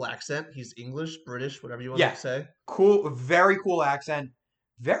a cool accent. He's English, British, whatever you want to say. Cool, very cool accent.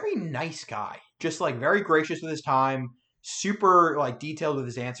 Very nice guy. Just like very gracious with his time. Super like detailed with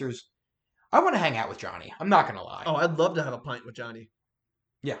his answers. I want to hang out with Johnny. I'm not gonna lie. Oh, I'd love to have a pint with Johnny.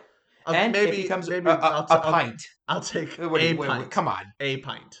 Yeah, and maybe if he comes a pint. I'll take pint. Come on, a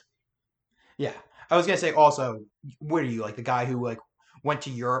pint. Yeah, I was gonna say also. What are you like the guy who like went to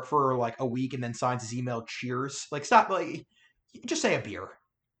Europe for like a week and then signs his email cheers? Like stop. Like just say a beer.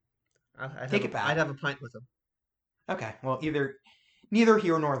 Take it back. I'd have a pint with him. Okay, well neither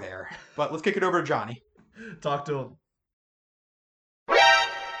here nor there. But let's kick it over to Johnny. Talk to him.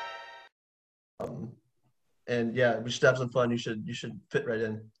 And yeah, we should have some fun. You should fit right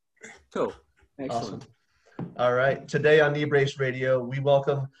in. Cool. Excellent. Awesome. All right. Today on Knee Brace Radio, we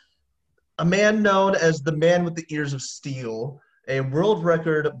welcome a man known as the man with the ears of steel, a world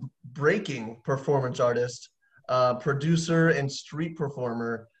record breaking performance artist, producer, and street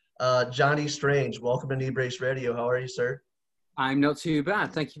performer, Johnny Strange. Welcome to Knee Brace Radio. How are you, sir? I'm not too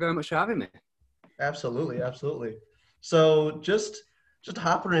bad. Thank you very much for having me. Absolutely. Absolutely. So just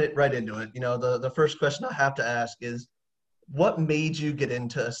hopping right into it, you know, the first question I have to ask is, what made you get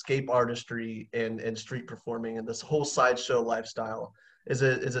into escape artistry and street performing and this whole sideshow lifestyle? Is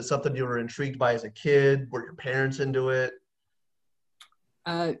it something you were intrigued by as a kid? Were your parents into it?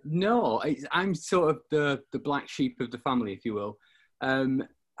 No, I'm sort of the black sheep of the family, if you will. I'm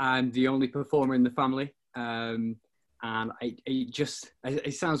the only performer in the family. And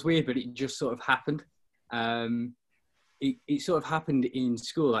it sounds weird, but it just sort of happened. it sort of happened in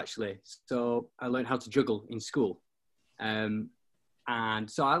school, actually. So I learned how to juggle in school. And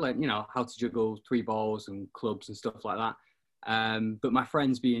so I learned, how to juggle 3 balls and clubs and stuff like that. But my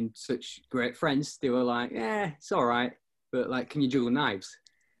friends being such great friends, they were like, it's all right. But like, can you juggle knives?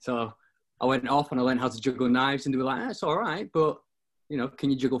 So I went off and I learned how to juggle knives, and they were like, it's all right. But,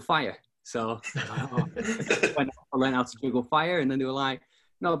 can you juggle fire? So I learned how to juggle fire, and then they were like,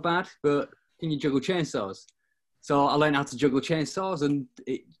 not bad, but can you juggle chainsaws? So I learned how to juggle chainsaws, and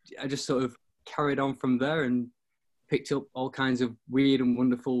I just sort of carried on from there and picked up all kinds of weird and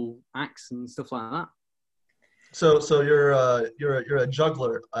wonderful acts and stuff like that. So you're a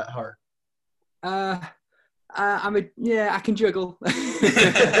juggler at heart. I can juggle.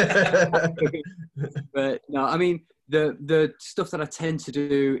 But no, I mean, the stuff that I tend to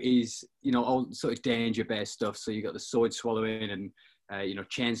do is, all sort of danger-based stuff. So you got the sword swallowing and,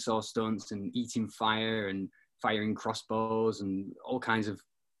 chainsaw stunts and eating fire and firing crossbows and all kinds of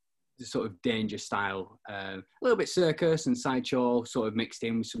sort of danger style. A little bit circus and sideshow sort of mixed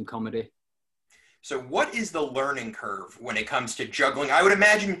in with some comedy. So what is the learning curve when it comes to juggling? I would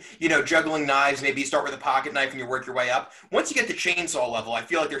imagine, juggling knives, maybe you start with a pocket knife and you work your way up. Once you get to chainsaw level, I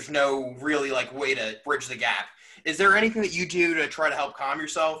feel like there's no really way to bridge the gap. Is there anything that you do to try to help calm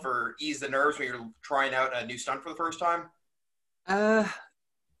yourself or ease the nerves when you're trying out a new stunt for the first time?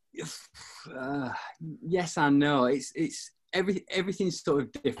 Yes and no. It's everything's sort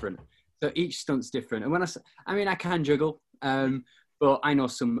of different. So each stunt's different. And when I can juggle, but I know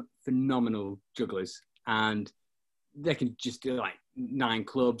some phenomenal jugglers, and they can just do like 9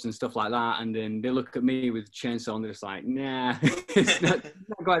 clubs and stuff like that, and then they look at me with a chainsaw and they're just like, nah, it's not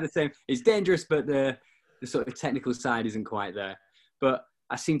quite the same. It's dangerous, but the sort of technical side isn't quite there. But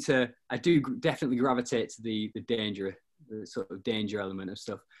I do definitely gravitate to the danger, the sort of danger element of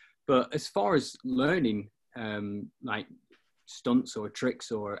stuff. But as far as learning, like stunts or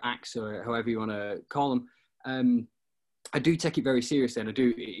tricks or acts or however you want to call them, I do take it very seriously, and it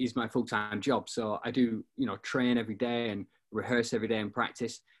is my full-time job. So I do, train every day and rehearse every day and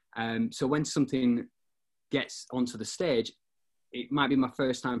practice. So when something gets onto the stage, it might be my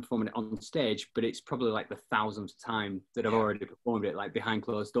first time performing it on stage, but it's probably like the 1,000th time that I've already performed it, like behind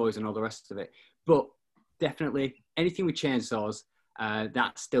closed doors and all the rest of it. But definitely anything with chainsaws,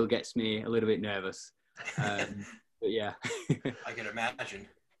 that still gets me a little bit nervous. But yeah. I can imagine.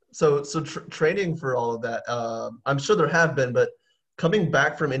 So training for all of that, I'm sure there have been, but coming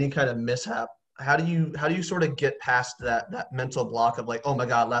back from any kind of mishap, how do you sort of get past that mental block of like, oh my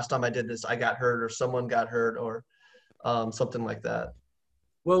God, last time I did this, I got hurt, or someone got hurt, or something like that?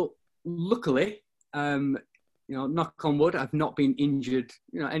 Well, luckily, knock on wood, I've not been injured,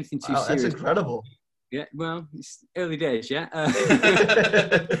 anything too serious. That's incredible. Yeah, well, it's early days, yeah.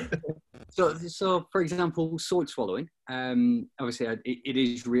 So for example, sword swallowing. Obviously, it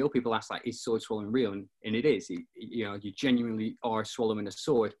is real. People ask, like, is sword swallowing real? And it is. You genuinely are swallowing a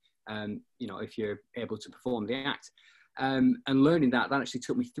sword. If you're able to perform the act. And learning that actually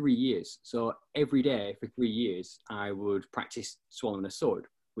took me 3 years. So every day for 3 years, I would practice swallowing a sword,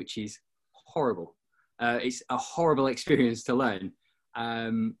 which is horrible. It's a horrible experience to learn.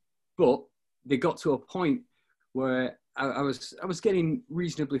 But they got to a point where I was getting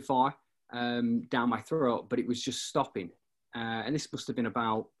reasonably far down my throat, but it was just stopping. And this must have been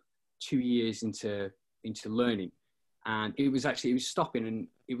about 2 years into learning. And it was stopping, and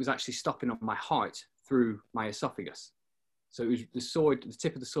it was actually stopping on my heart through my esophagus. So it was the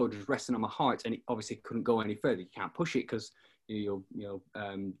tip of the sword was resting on my heart, and it obviously couldn't go any further. You can't push it because you'll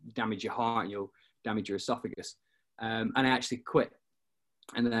damage your heart and you'll damage your esophagus. And I actually quit.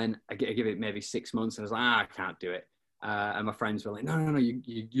 And then I give it maybe 6 months, and I was like, I can't do it. And my friends were like, no,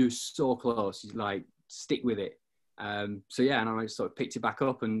 you're so close. You, like, stick with it. So yeah, and I sort of picked it back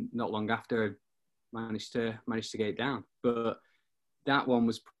up, and not long after, managed to get it down. But that one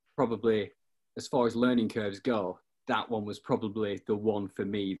was probably, as far as learning curves go, that one was probably the one for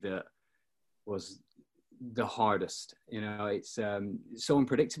me that was the hardest. It's so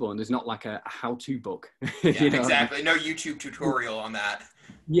unpredictable, and there's not like a how-to book. Yeah, exactly. No YouTube tutorial on that.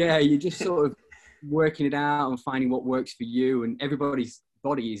 Yeah, you're just sort of working it out and finding what works for you, and everybody's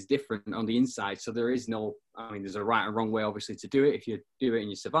body is different on the inside, so there is no, there's a right and wrong way obviously to do it. If you do it and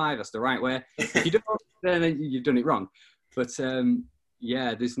you survive, that's the right way. If you don't, then you've done it wrong. But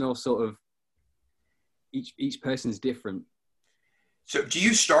yeah, there's no sort of, each person's different. So do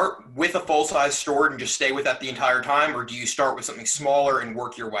you start with a full-size sword and just stay with that the entire time, or do you start with something smaller and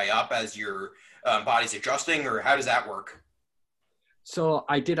work your way up as your body's adjusting, or how does that work? So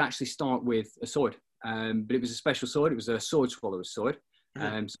I did actually start with a sword, but it was a special sword. It was a sword swallower's sword.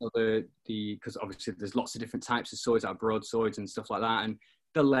 So because obviously there's lots of different types of swords, like broadswords and stuff like that, and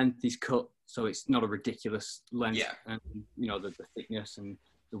the length is cut so it's not a ridiculous length. Yeah. And the thickness and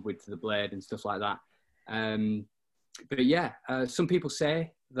the width of the blade and stuff like that. But yeah, some people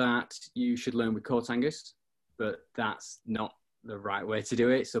say that you should learn with coat hangers, but that's not the right way to do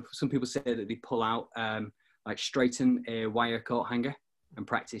it. So some people say that they pull out, like straighten a wire coat hanger and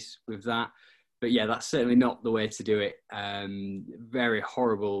practice with that. But yeah, that's certainly not the way to do it. Very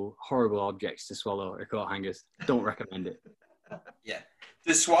horrible objects to swallow are coat hangers. Don't recommend it. Yeah.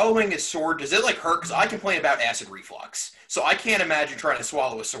 Does swallowing a sword, does it like hurt? Because I complain about acid reflux. So I can't imagine trying to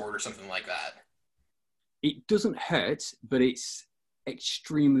swallow a sword or something like that. It doesn't hurt, but it's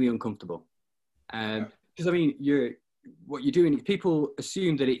extremely uncomfortable. Because I mean, what you're doing, people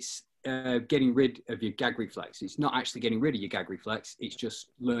assume that it's getting rid of your gag reflex. It's not actually getting rid of your gag reflex. It's just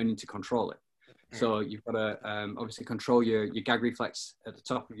learning to control it. So you've got to obviously control your gag reflex at the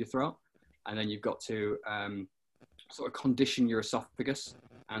top of your throat, and then you've got to sort of condition your esophagus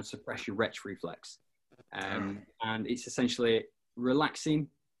and suppress your retch reflex. And it's essentially relaxing,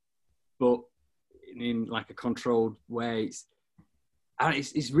 but in like a controlled way.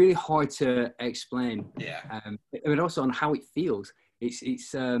 It's really hard to explain. Yeah. But also on how it feels.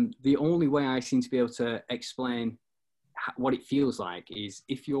 It's the only way I seem to be able to explain what it feels like is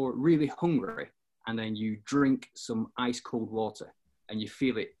if you're really hungry and then you drink some ice cold water and you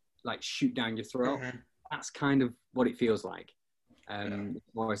feel it like shoot down your throat. That's kind of what it feels like, as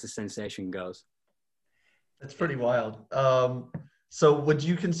far as the sensation goes. That's pretty wild. So would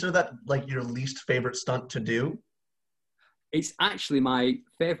you consider that like your least favorite stunt to do? It's actually my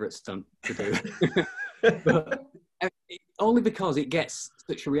favorite stunt to do. But only because it gets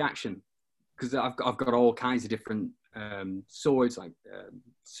such a reaction. Because I've got all kinds of different swords, like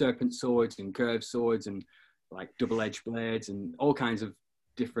serpent swords and curved swords and like double-edged blades and all kinds of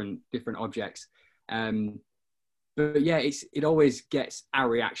different objects. But yeah, it always gets a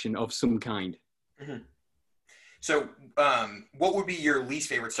reaction of some kind. So what would be your least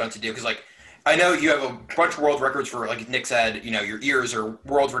favorite stunt to do? Because like, I know you have a bunch of world records for, like Nick said, your ears are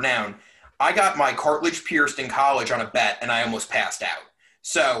world renowned. I got my cartilage pierced in college on a bet and I almost passed out.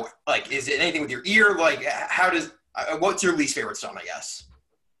 So like, is it anything with your ear? Like what's your least favorite stunt, I guess?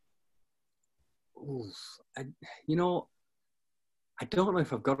 I don't know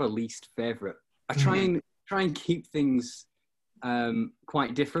if I've got a least favorite. I try and keep things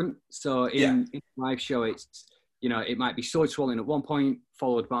quite different. So in a live show, it's it might be sword swallowing at one point,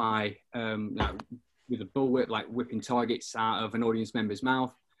 followed by with a bullwhip, like whipping targets out of an audience member's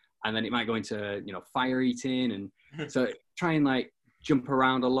mouth, and then it might go into fire eating, and so try and like jump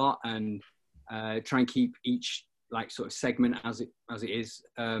around a lot and try and keep each like sort of segment as it is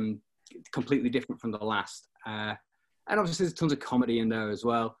completely different from the last. And obviously there's tons of comedy in there as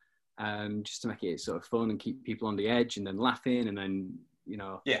well, just to make it sort of fun and keep people on the edge and then laughing and then,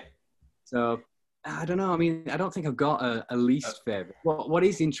 Yeah. So I don't know. I mean, I don't think I've got a least favorite. What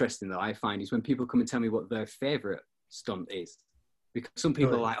is interesting though, I find, is when people come and tell me what their favorite stunt is. Because some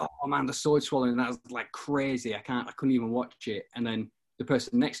people are like, oh man, the sword swallowing, that was like crazy. I couldn't even watch it. And then the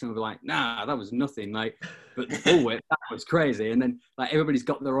person next to me will be like, nah, that was nothing. Like, but the bullwhip, that was crazy. And then like everybody's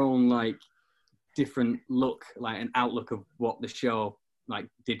got their own like different look, like an outlook of what the show like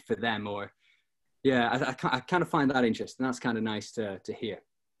did for them. Or I kind of find that interesting. That's kind of nice to hear.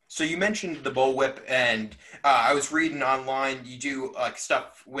 So you mentioned the bullwhip, and I was reading online, you do like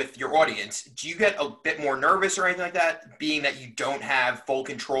stuff with your audience. Do you get a bit more nervous or anything like that, being that you don't have full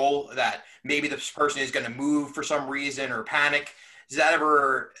control, that maybe this person is going to move for some reason or panic? Has that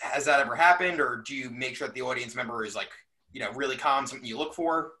ever happened, or do you make sure that the audience member is like, really calm, something you look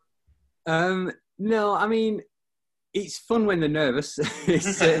for? No, I mean, it's fun when they're nervous.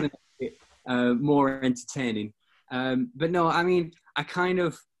 It's certainly more entertaining. But no, I mean, I try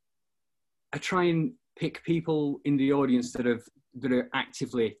and pick people in the audience that are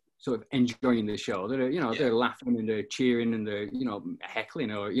actively sort of enjoying the show. That are, they're laughing and they're cheering and they're,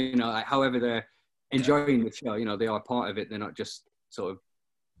 heckling or, like however they're enjoying the show. They are part of it. They're not just sort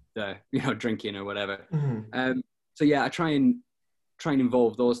of, drinking or whatever. Mm-hmm. So yeah, I try and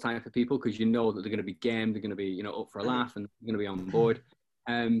involve those type of people because that they're going to be game, they're going to be, up for a laugh and they're going to be on board.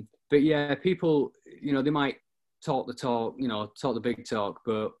 But yeah, people, they might talk the talk, talk the big talk,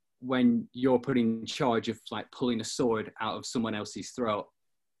 but when you're put in charge of like pulling a sword out of someone else's throat,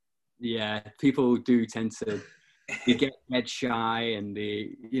 people do tend to get head shy and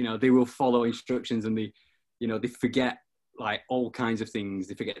they will follow instructions and they forget like all kinds of things.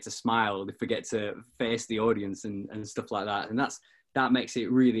 They forget to smile, they forget to face the audience and stuff like that. And that makes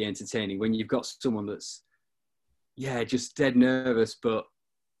it really entertaining when you've got someone that's yeah, just dead nervous, but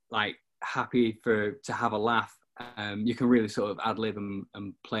like happy to have a laugh. You can really sort of ad lib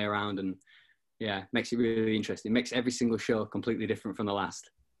and play around, and yeah, makes it really interesting. Makes every single show completely different from the last.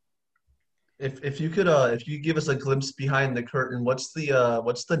 If you could give us a glimpse behind the curtain, what's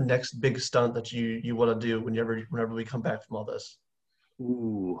the next big stunt that you want to do whenever we come back from all this?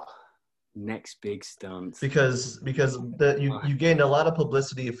 Ooh, next big stunt. Because you gained a lot of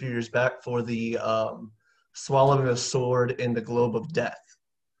publicity a few years back for the swallowing a sword in the globe of death.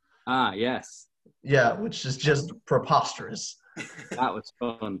 Ah, yes. Yeah, which is just preposterous. That was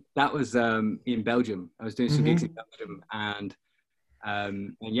fun. That was in Belgium. I was doing some gigs in Belgium, and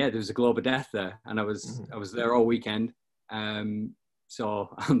yeah, there was a globe of death there, and I was there all weekend.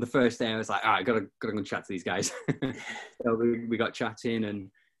 So on the first day, I was like, all right, gotta go chat to these guys. So we got chatting,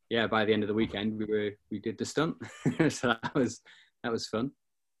 and yeah, by the end of the weekend, we did the stunt. So that was fun.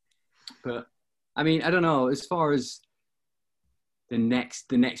 But I mean, I don't know. As far as the next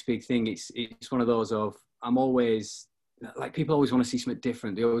big thing, it's one of those of, I'm always like, people always want to see something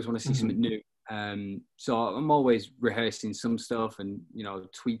different. They always want to see something new. So I'm always rehearsing some stuff and, you know,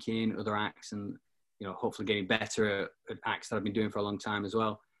 tweaking other acts and, you know, hopefully getting better at acts that I've been doing for a long time as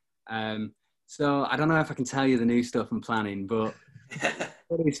well. So I don't know if I can tell you the new stuff I'm planning, but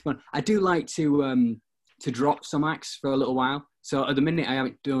it's fun. I do like to drop some acts for a little while. So at the minute I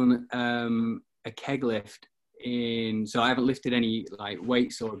haven't done a keg lift so I haven't lifted any like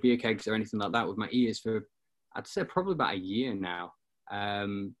weights or beer kegs or anything like that with my ears for, I'd say, probably about a year now.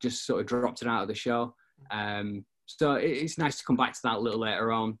 Just sort of dropped it out of the show. So it's nice to come back to that a little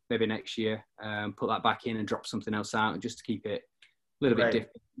later on, maybe next year, put that back in and drop something else out, and just to keep it a little bit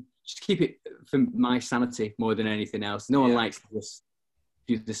different. Just keep it for my sanity more than anything else. No one likes to just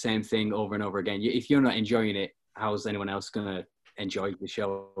do the same thing over and over again. If you're not enjoying it, how's anyone else going to enjoy the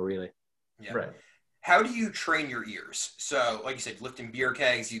show, really? Yeah. Right. How do you train your ears? So, like you said, lifting beer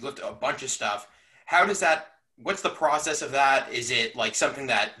kegs, you lift a bunch of stuff. What's the process of that? Is it like something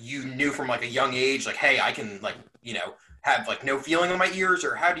that you knew from like a young age? Like, hey, I can like, you know, have like no feeling in my ears,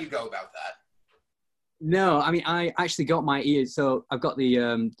 or how do you go about that? No, I mean, I actually got my ears. So I've got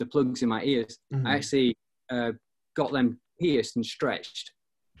the plugs in my ears. I actually got them pierced and stretched.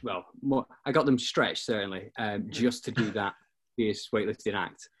 Well, I got them stretched, certainly, just to do that pierced weightlifting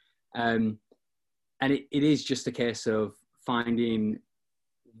act. And it is just a case of finding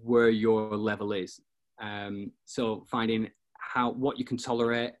where your level is. So finding what you can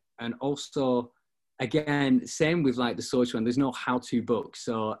tolerate, and also, again, same with like the social one, there's no how-to book.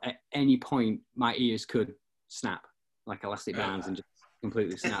 So at any point, my ears could snap like elastic bands and just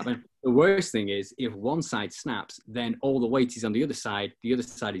completely snap. And the worst thing is, if one side snaps, then all the weight is on the other side. The other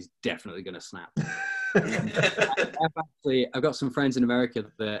side is definitely going to snap. I've got some friends in America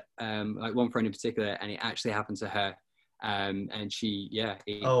that, like one friend in particular, and it actually happened to her. And she,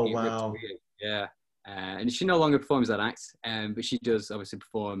 wow. Yeah. And she no longer performs that act, but she does obviously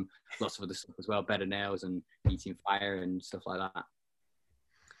perform lots of other stuff as well, Better Nails and Eating Fire and stuff like that.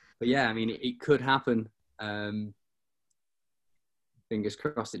 But yeah, I mean, it could happen. Fingers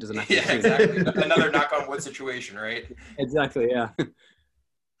crossed it doesn't happen. Yeah, exactly. Another knock on wood situation, right? Exactly, yeah.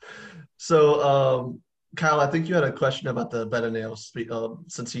 So, Kyle, I think you had a question about the Better Nails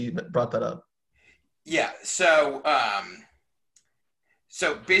since you brought that up. Yeah. So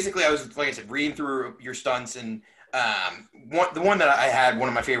basically, I was, like I said, reading through your stunts, and the one that I had, one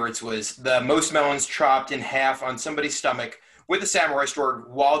of my favorites, was the most melons chopped in half on somebody's stomach with a samurai sword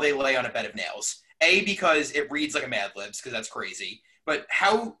while they lay on a bed of nails. Because it reads like a Mad Libs, because that's crazy. But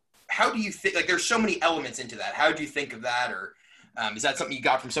how do you think? Like, there's so many elements into that. How do you think of that, or is that something you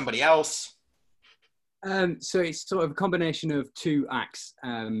got from somebody else? So it's sort of a combination of two acts.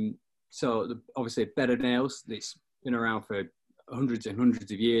 So obviously, Better Nails, it's been around for hundreds and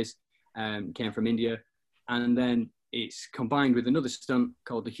hundreds of years, came from India, and then it's combined with another stunt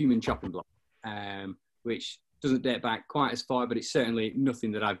called the Human Chopping Block, which doesn't date back quite as far, but it's certainly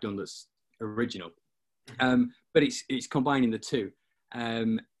nothing that I've done that's original. But it's combining the two,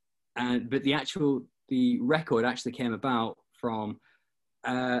 but the record actually came about from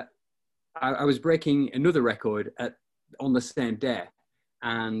I was breaking another record on the same day,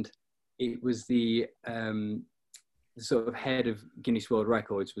 and it was the sort of head of Guinness World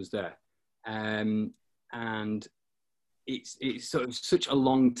Records was there, and it's sort of such a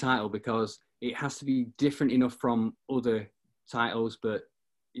long title because it has to be different enough from other titles, but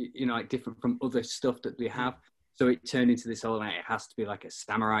you know, like different from other stuff that they have. So it turned into this whole, like, it has to be like a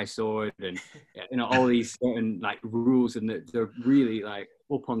samurai sword, and you know, all these certain like rules, and they're really like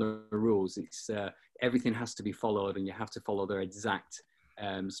up on the rules. It's everything has to be followed, and you have to follow their exact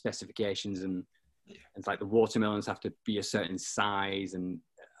specifications, and It's like the watermelons have to be a certain size and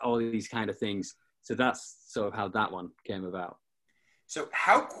all these kind of things. So that's sort of how that one came about. So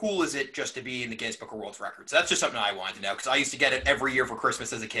how cool is it just to be in the Guinness Book of World Records? That's just something I wanted to know, because I used to get it every year for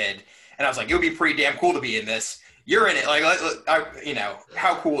Christmas as a kid, and I was like, it would be pretty damn cool to be in this. You're in it. Like,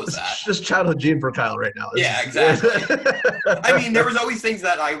 how cool is that? It's just childhood dream for Kyle right now. Yeah, exactly. I mean, there was always things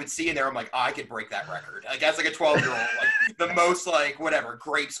that I would see in there. I'm like, oh, I could break that record. Like, as like a 12-year-old, like the most like whatever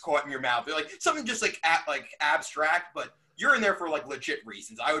grapes caught in your mouth. They're like something just like abstract, but you're in there for like legit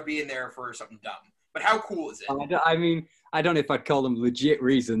reasons. I would be in there for something dumb. But how cool is it? I mean, I don't know if I'd call them legit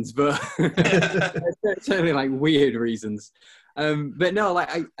reasons, but certainly like weird reasons. But no, like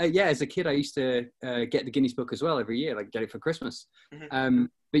as a kid, I used to get the Guinness Book as well every year, like get it for Christmas. Mm-hmm.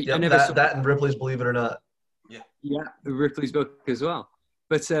 But yep, I never that and Ripley's Believe It or Not. Yeah, Ripley's Book as well.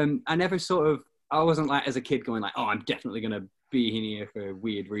 But I never I wasn't like as a kid going like, oh, I'm definitely gonna be in here for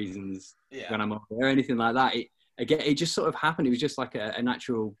weird reasons when I'm over there or anything like that. It just sort of happened. It was just like a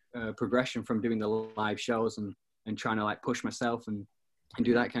natural progression from doing the live shows and trying to like push myself and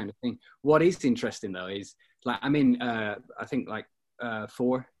do that kind of thing. What is interesting though is like I'm in I think like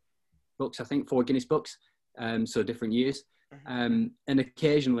 4 Guinness books, so different years, and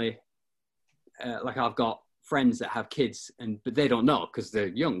occasionally like I've got friends that have kids but they don't know because they're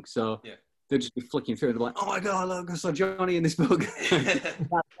young, so they'll just be flicking through and they're like, oh my god, look, I saw Johnny in this book.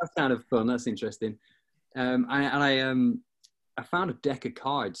 That's kind of fun. That's interesting. I found a deck of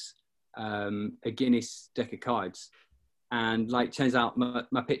cards, a Guinness deck of cards, and like turns out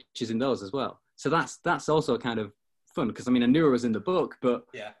my picture's in those as well. So that's also kind of fun because I mean I knew I was in the book, but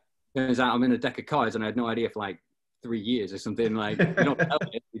turns out I'm in a deck of cards and I had no idea for like 3 years or something. Like you don't tell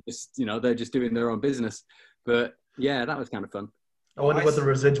it, just they're just doing their own business. But yeah, that was kind of fun. I wonder what the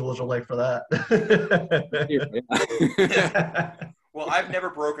residuals are like for that. Well, I've never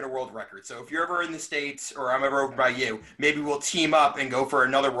broken a world record. So if you're ever in the States or I'm ever over by you, maybe we'll team up and go for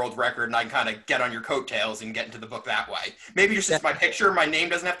another world record and I can kind of get on your coattails and get into the book that way. Maybe just as my picture, my name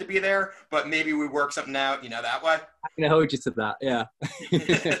doesn't have to be there, but maybe we work something out, that way. I'm going to hold you to that, yeah.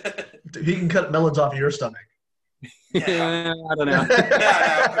 He can cut melons off of your stomach. Yeah, I don't know.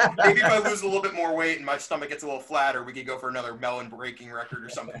 No. Maybe if I lose a little bit more weight and my stomach gets a little flatter, we could go for another melon breaking record or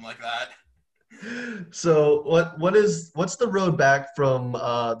something like that. So what's the road back from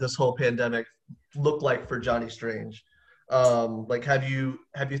this whole pandemic look like for Johnny Strange? Like have you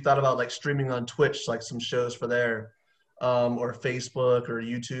thought about like streaming on Twitch, like some shows for there, or Facebook or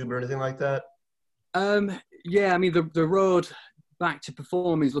YouTube or anything like that? Yeah, I mean the road back to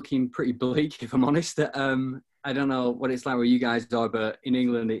perform is looking pretty bleak, if I'm honest. I don't know what it's like where you guys are, but in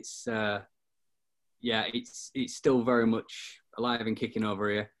England it's still very much alive and kicking over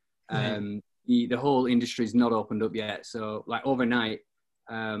here. The whole industry is not opened up yet. So like overnight,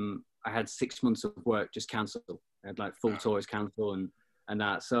 I had 6 months of work just cancelled. I had like full tours cancelled and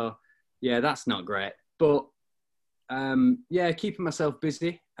that. So yeah, that's not great. But keeping myself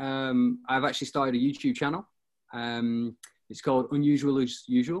busy. I've actually started a YouTube channel. It's called Unusual as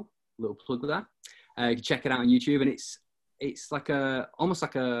Usual. Little plug there. You can check it out on YouTube, and it's like almost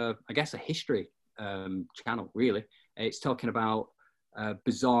like a history channel, really. It's talking about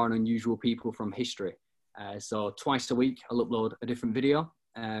bizarre and unusual people from history. So twice a week I'll upload a different video,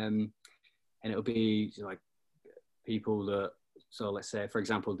 and it'll be like people that, so let's say for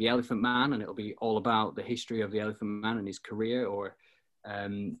example the Elephant Man, and it'll be all about the history of the Elephant Man and his career, or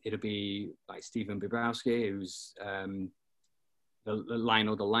it'll be like Stephen Bobrowski, who's the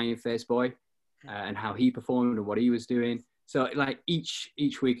Lionel the Lion Face Boy, and how he performed and what he was doing. So like each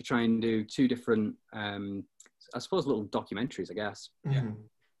week I try and do 2 different I suppose little documentaries, I guess. Yeah.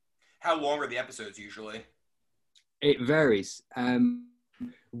 How long are the episodes usually? It varies.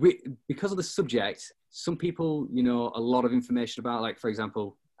 Because of the subject, some people, a lot of information about, like, for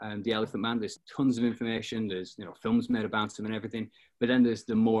example, the Elephant Man, there's tons of information. There's, films made about him and everything. But then there's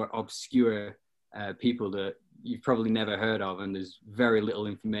the more obscure people that you've probably never heard of, and there's very little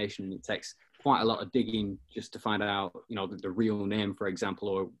information, and it takes quite a lot of digging just to find out, the real name, for example,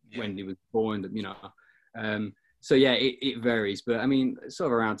 or when he was born, so yeah, it varies, but I mean, sort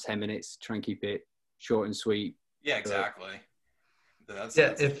of around 10 minutes, try and keep it short and sweet. Yeah, exactly.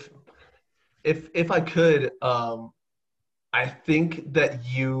 If I could, I think that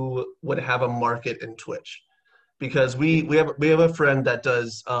you would have a market in Twitch, because we have a friend that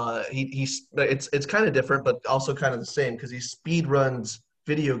does, it's kind of different, but also kind of the same, because he speed runs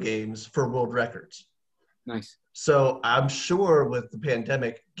video games for world records. Nice. So I'm sure with the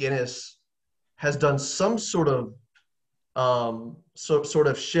pandemic, Guinness has done some sort of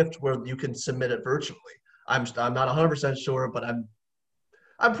shift where you can submit it virtually. I'm not 100% sure, but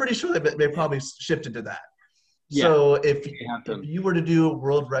I'm pretty sure they probably shifted to that. Yeah, So if they have done. you were to do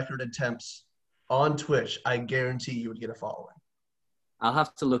world record attempts on Twitch, I guarantee you would get a following. I'll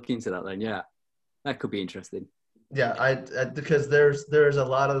have to look into that then. Yeah, that could be interesting. Yeah, I because there's a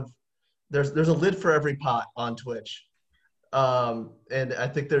lot of there's a lid for every pot on Twitch. And I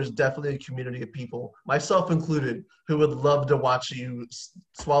think there's definitely a community of people, myself included, who would love to watch you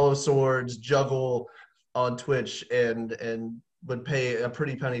swallow swords, juggle on Twitch, and would pay a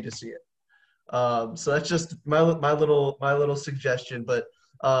pretty penny to see it. So that's just my little suggestion. But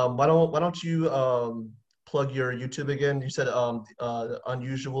why don't you plug your YouTube again? You said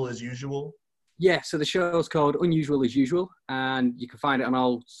unusual as usual. Yeah, so the show's called Unusual as Usual, and you can find it on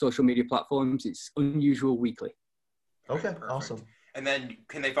all social media platforms. It's Unusual Weekly. Okay, Perfect. awesome. And then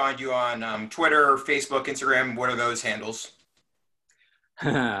can they find you on Twitter, Facebook, Instagram? What are those handles?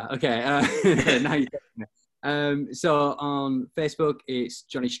 Okay, now you're getting it. So on Facebook, it's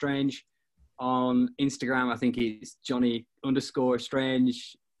Johnny Strange. On Instagram, I think it's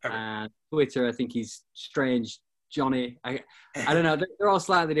Johnny_Strange. Okay. And Twitter, I think he's Strange Johnny. I don't know. They're all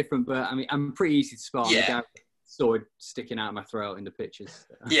slightly different, but I mean, I'm pretty easy to spot. Yeah. The guy with the sword sticking out of my throat in the pictures.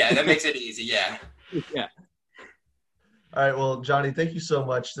 Yeah, that makes it easy. Yeah. Yeah. All right, well, Johnny, thank you so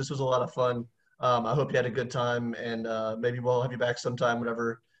much. This was a lot of fun. I hope you had a good time, and maybe we'll have you back sometime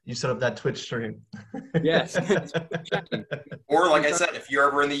whenever you set up that Twitch stream. Yes. Or like I said, if you're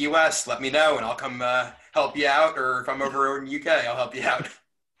ever in the U.S., let me know and I'll come help you out. Or if I'm over in the UK, I'll help you out.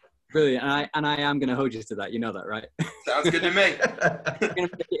 Brilliant. And I am going to hold you to that. You know that, right? Sounds good to me. I'm going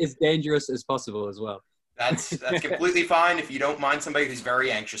to make it as dangerous as possible as well. That's completely fine if you don't mind somebody who's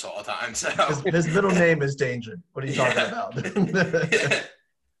very anxious all the time. So His middle name is Danger. What are you talking about?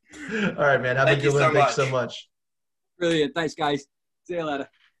 All right, man. Have a good one. Thanks so much. Brilliant. Thanks, guys. See you later.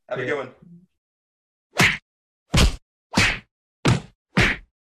 Have a good one.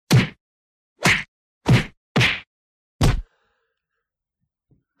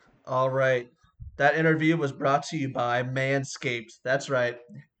 All right. That interview was brought to you by Manscaped. That's right.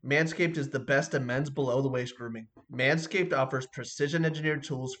 Manscaped is the best in men's below-the-waist grooming. Manscaped offers precision-engineered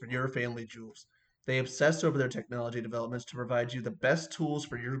tools for your family jewels. They obsess over their technology developments to provide you the best tools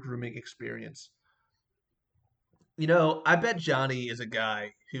for your grooming experience. You know, I bet Johnny is a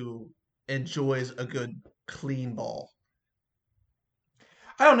guy who enjoys a good clean ball.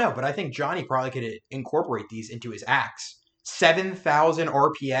 I don't know, but I think Johnny probably could incorporate these into his axe. 7,000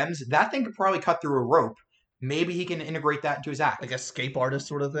 RPMs. That thing could probably cut through a rope. Maybe he can integrate that into his act. Like a escape artist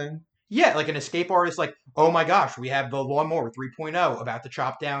sort of thing? Yeah, like an escape artist, like, oh my gosh, we have the lawnmower 3.0 about to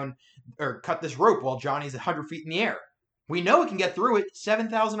chop down or cut this rope while Johnny's 100 feet in the air. We know it can get through it.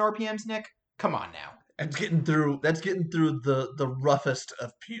 7,000 RPMs, Nick? Come on now. That's getting through the roughest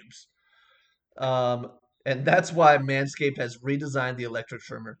of pubes. And that's why Manscaped has redesigned the electric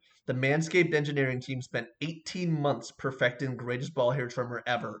trimmer. The Manscaped engineering team spent 18 months perfecting the greatest ball hair trimmer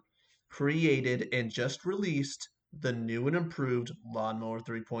ever. Created and just released the new and improved Lawnmower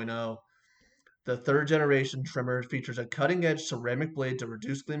 3.0. The third generation trimmer features a cutting edge ceramic blade to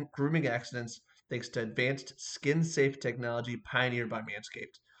reduce grooming accidents thanks to advanced skin safe technology pioneered by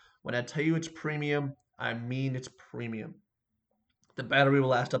Manscaped. When I tell you it's premium, I mean it's premium. The battery will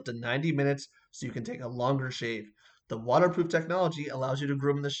last up to 90 minutes so you can take a longer shave. The waterproof technology allows you to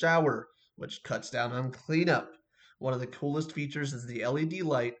groom in the shower, which cuts down on cleanup. One of the coolest features is the LED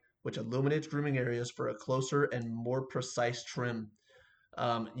light, which illuminates grooming areas for a closer and more precise trim.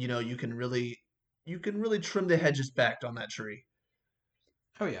 You can really trim the hedges back on that tree.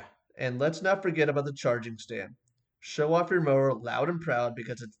 Oh, yeah. And let's not forget about the charging stand. Show off your mower loud and proud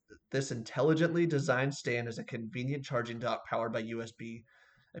because this intelligently designed stand is a convenient charging dock powered by USB.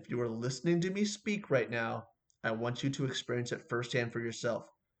 If you are listening to me speak right now, I want you to experience it firsthand for yourself.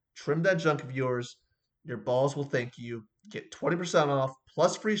 Trim that junk of yours. Your balls will thank you. Get 20% off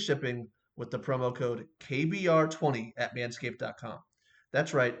plus free shipping with the promo code KBR20 at manscaped.com.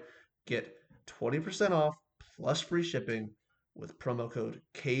 That's right. Get 20% off plus free shipping with promo code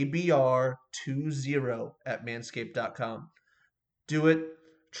KBR20 at manscaped.com. Do it.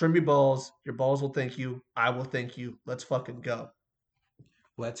 Trim your balls. Your balls will thank you. I will thank you. Let's fucking go.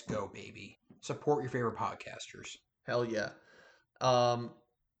 Let's go, baby. Support your favorite podcasters. Hell yeah.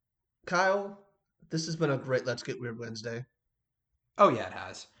 Kyle, this has been a great Let's Get Weird Wednesday. Oh, yeah, it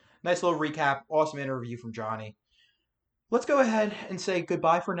has. Nice little recap. Awesome interview from Johnny. Let's go ahead and say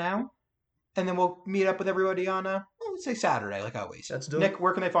goodbye for now. And then we'll meet up with everybody on, let's say Saturday, like always. Let's do it. Nick,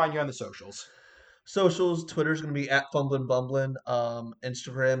 where can they find you on the socials? Socials, Twitter's going to be at Fumblin' Bumblin'.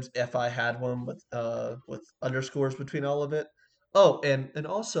 Instagram's if I had one with underscores between all of it. Oh, and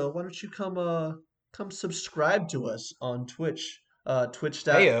also, why don't you come subscribe to us on Twitch?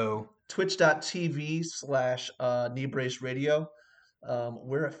 Heyo. twitch.tv/Kneebrace Radio.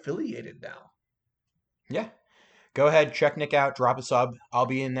 We're affiliated now. Yeah. Go ahead, check Nick out, drop a sub. I'll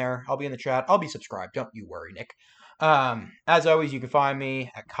be in there. I'll be in the chat. I'll be subscribed. Don't you worry, Nick. As always, you can find me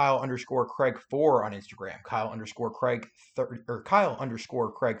at Kyle_Craig4 on Instagram,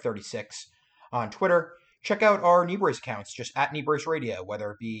 Kyle_Craig 36 on Twitter. Check out our Kneebrace accounts, just at Kneebrace Radio,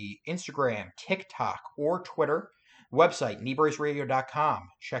 whether it be Instagram, TikTok, or Twitter. Website, kneebraceradio.com.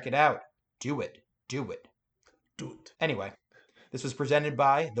 Check it out. Do it. Do it. Do it. Anyway, this was presented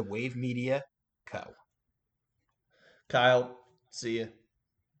by the Wave Media Co. Kyle, see ya.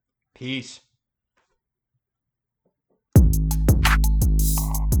 Peace.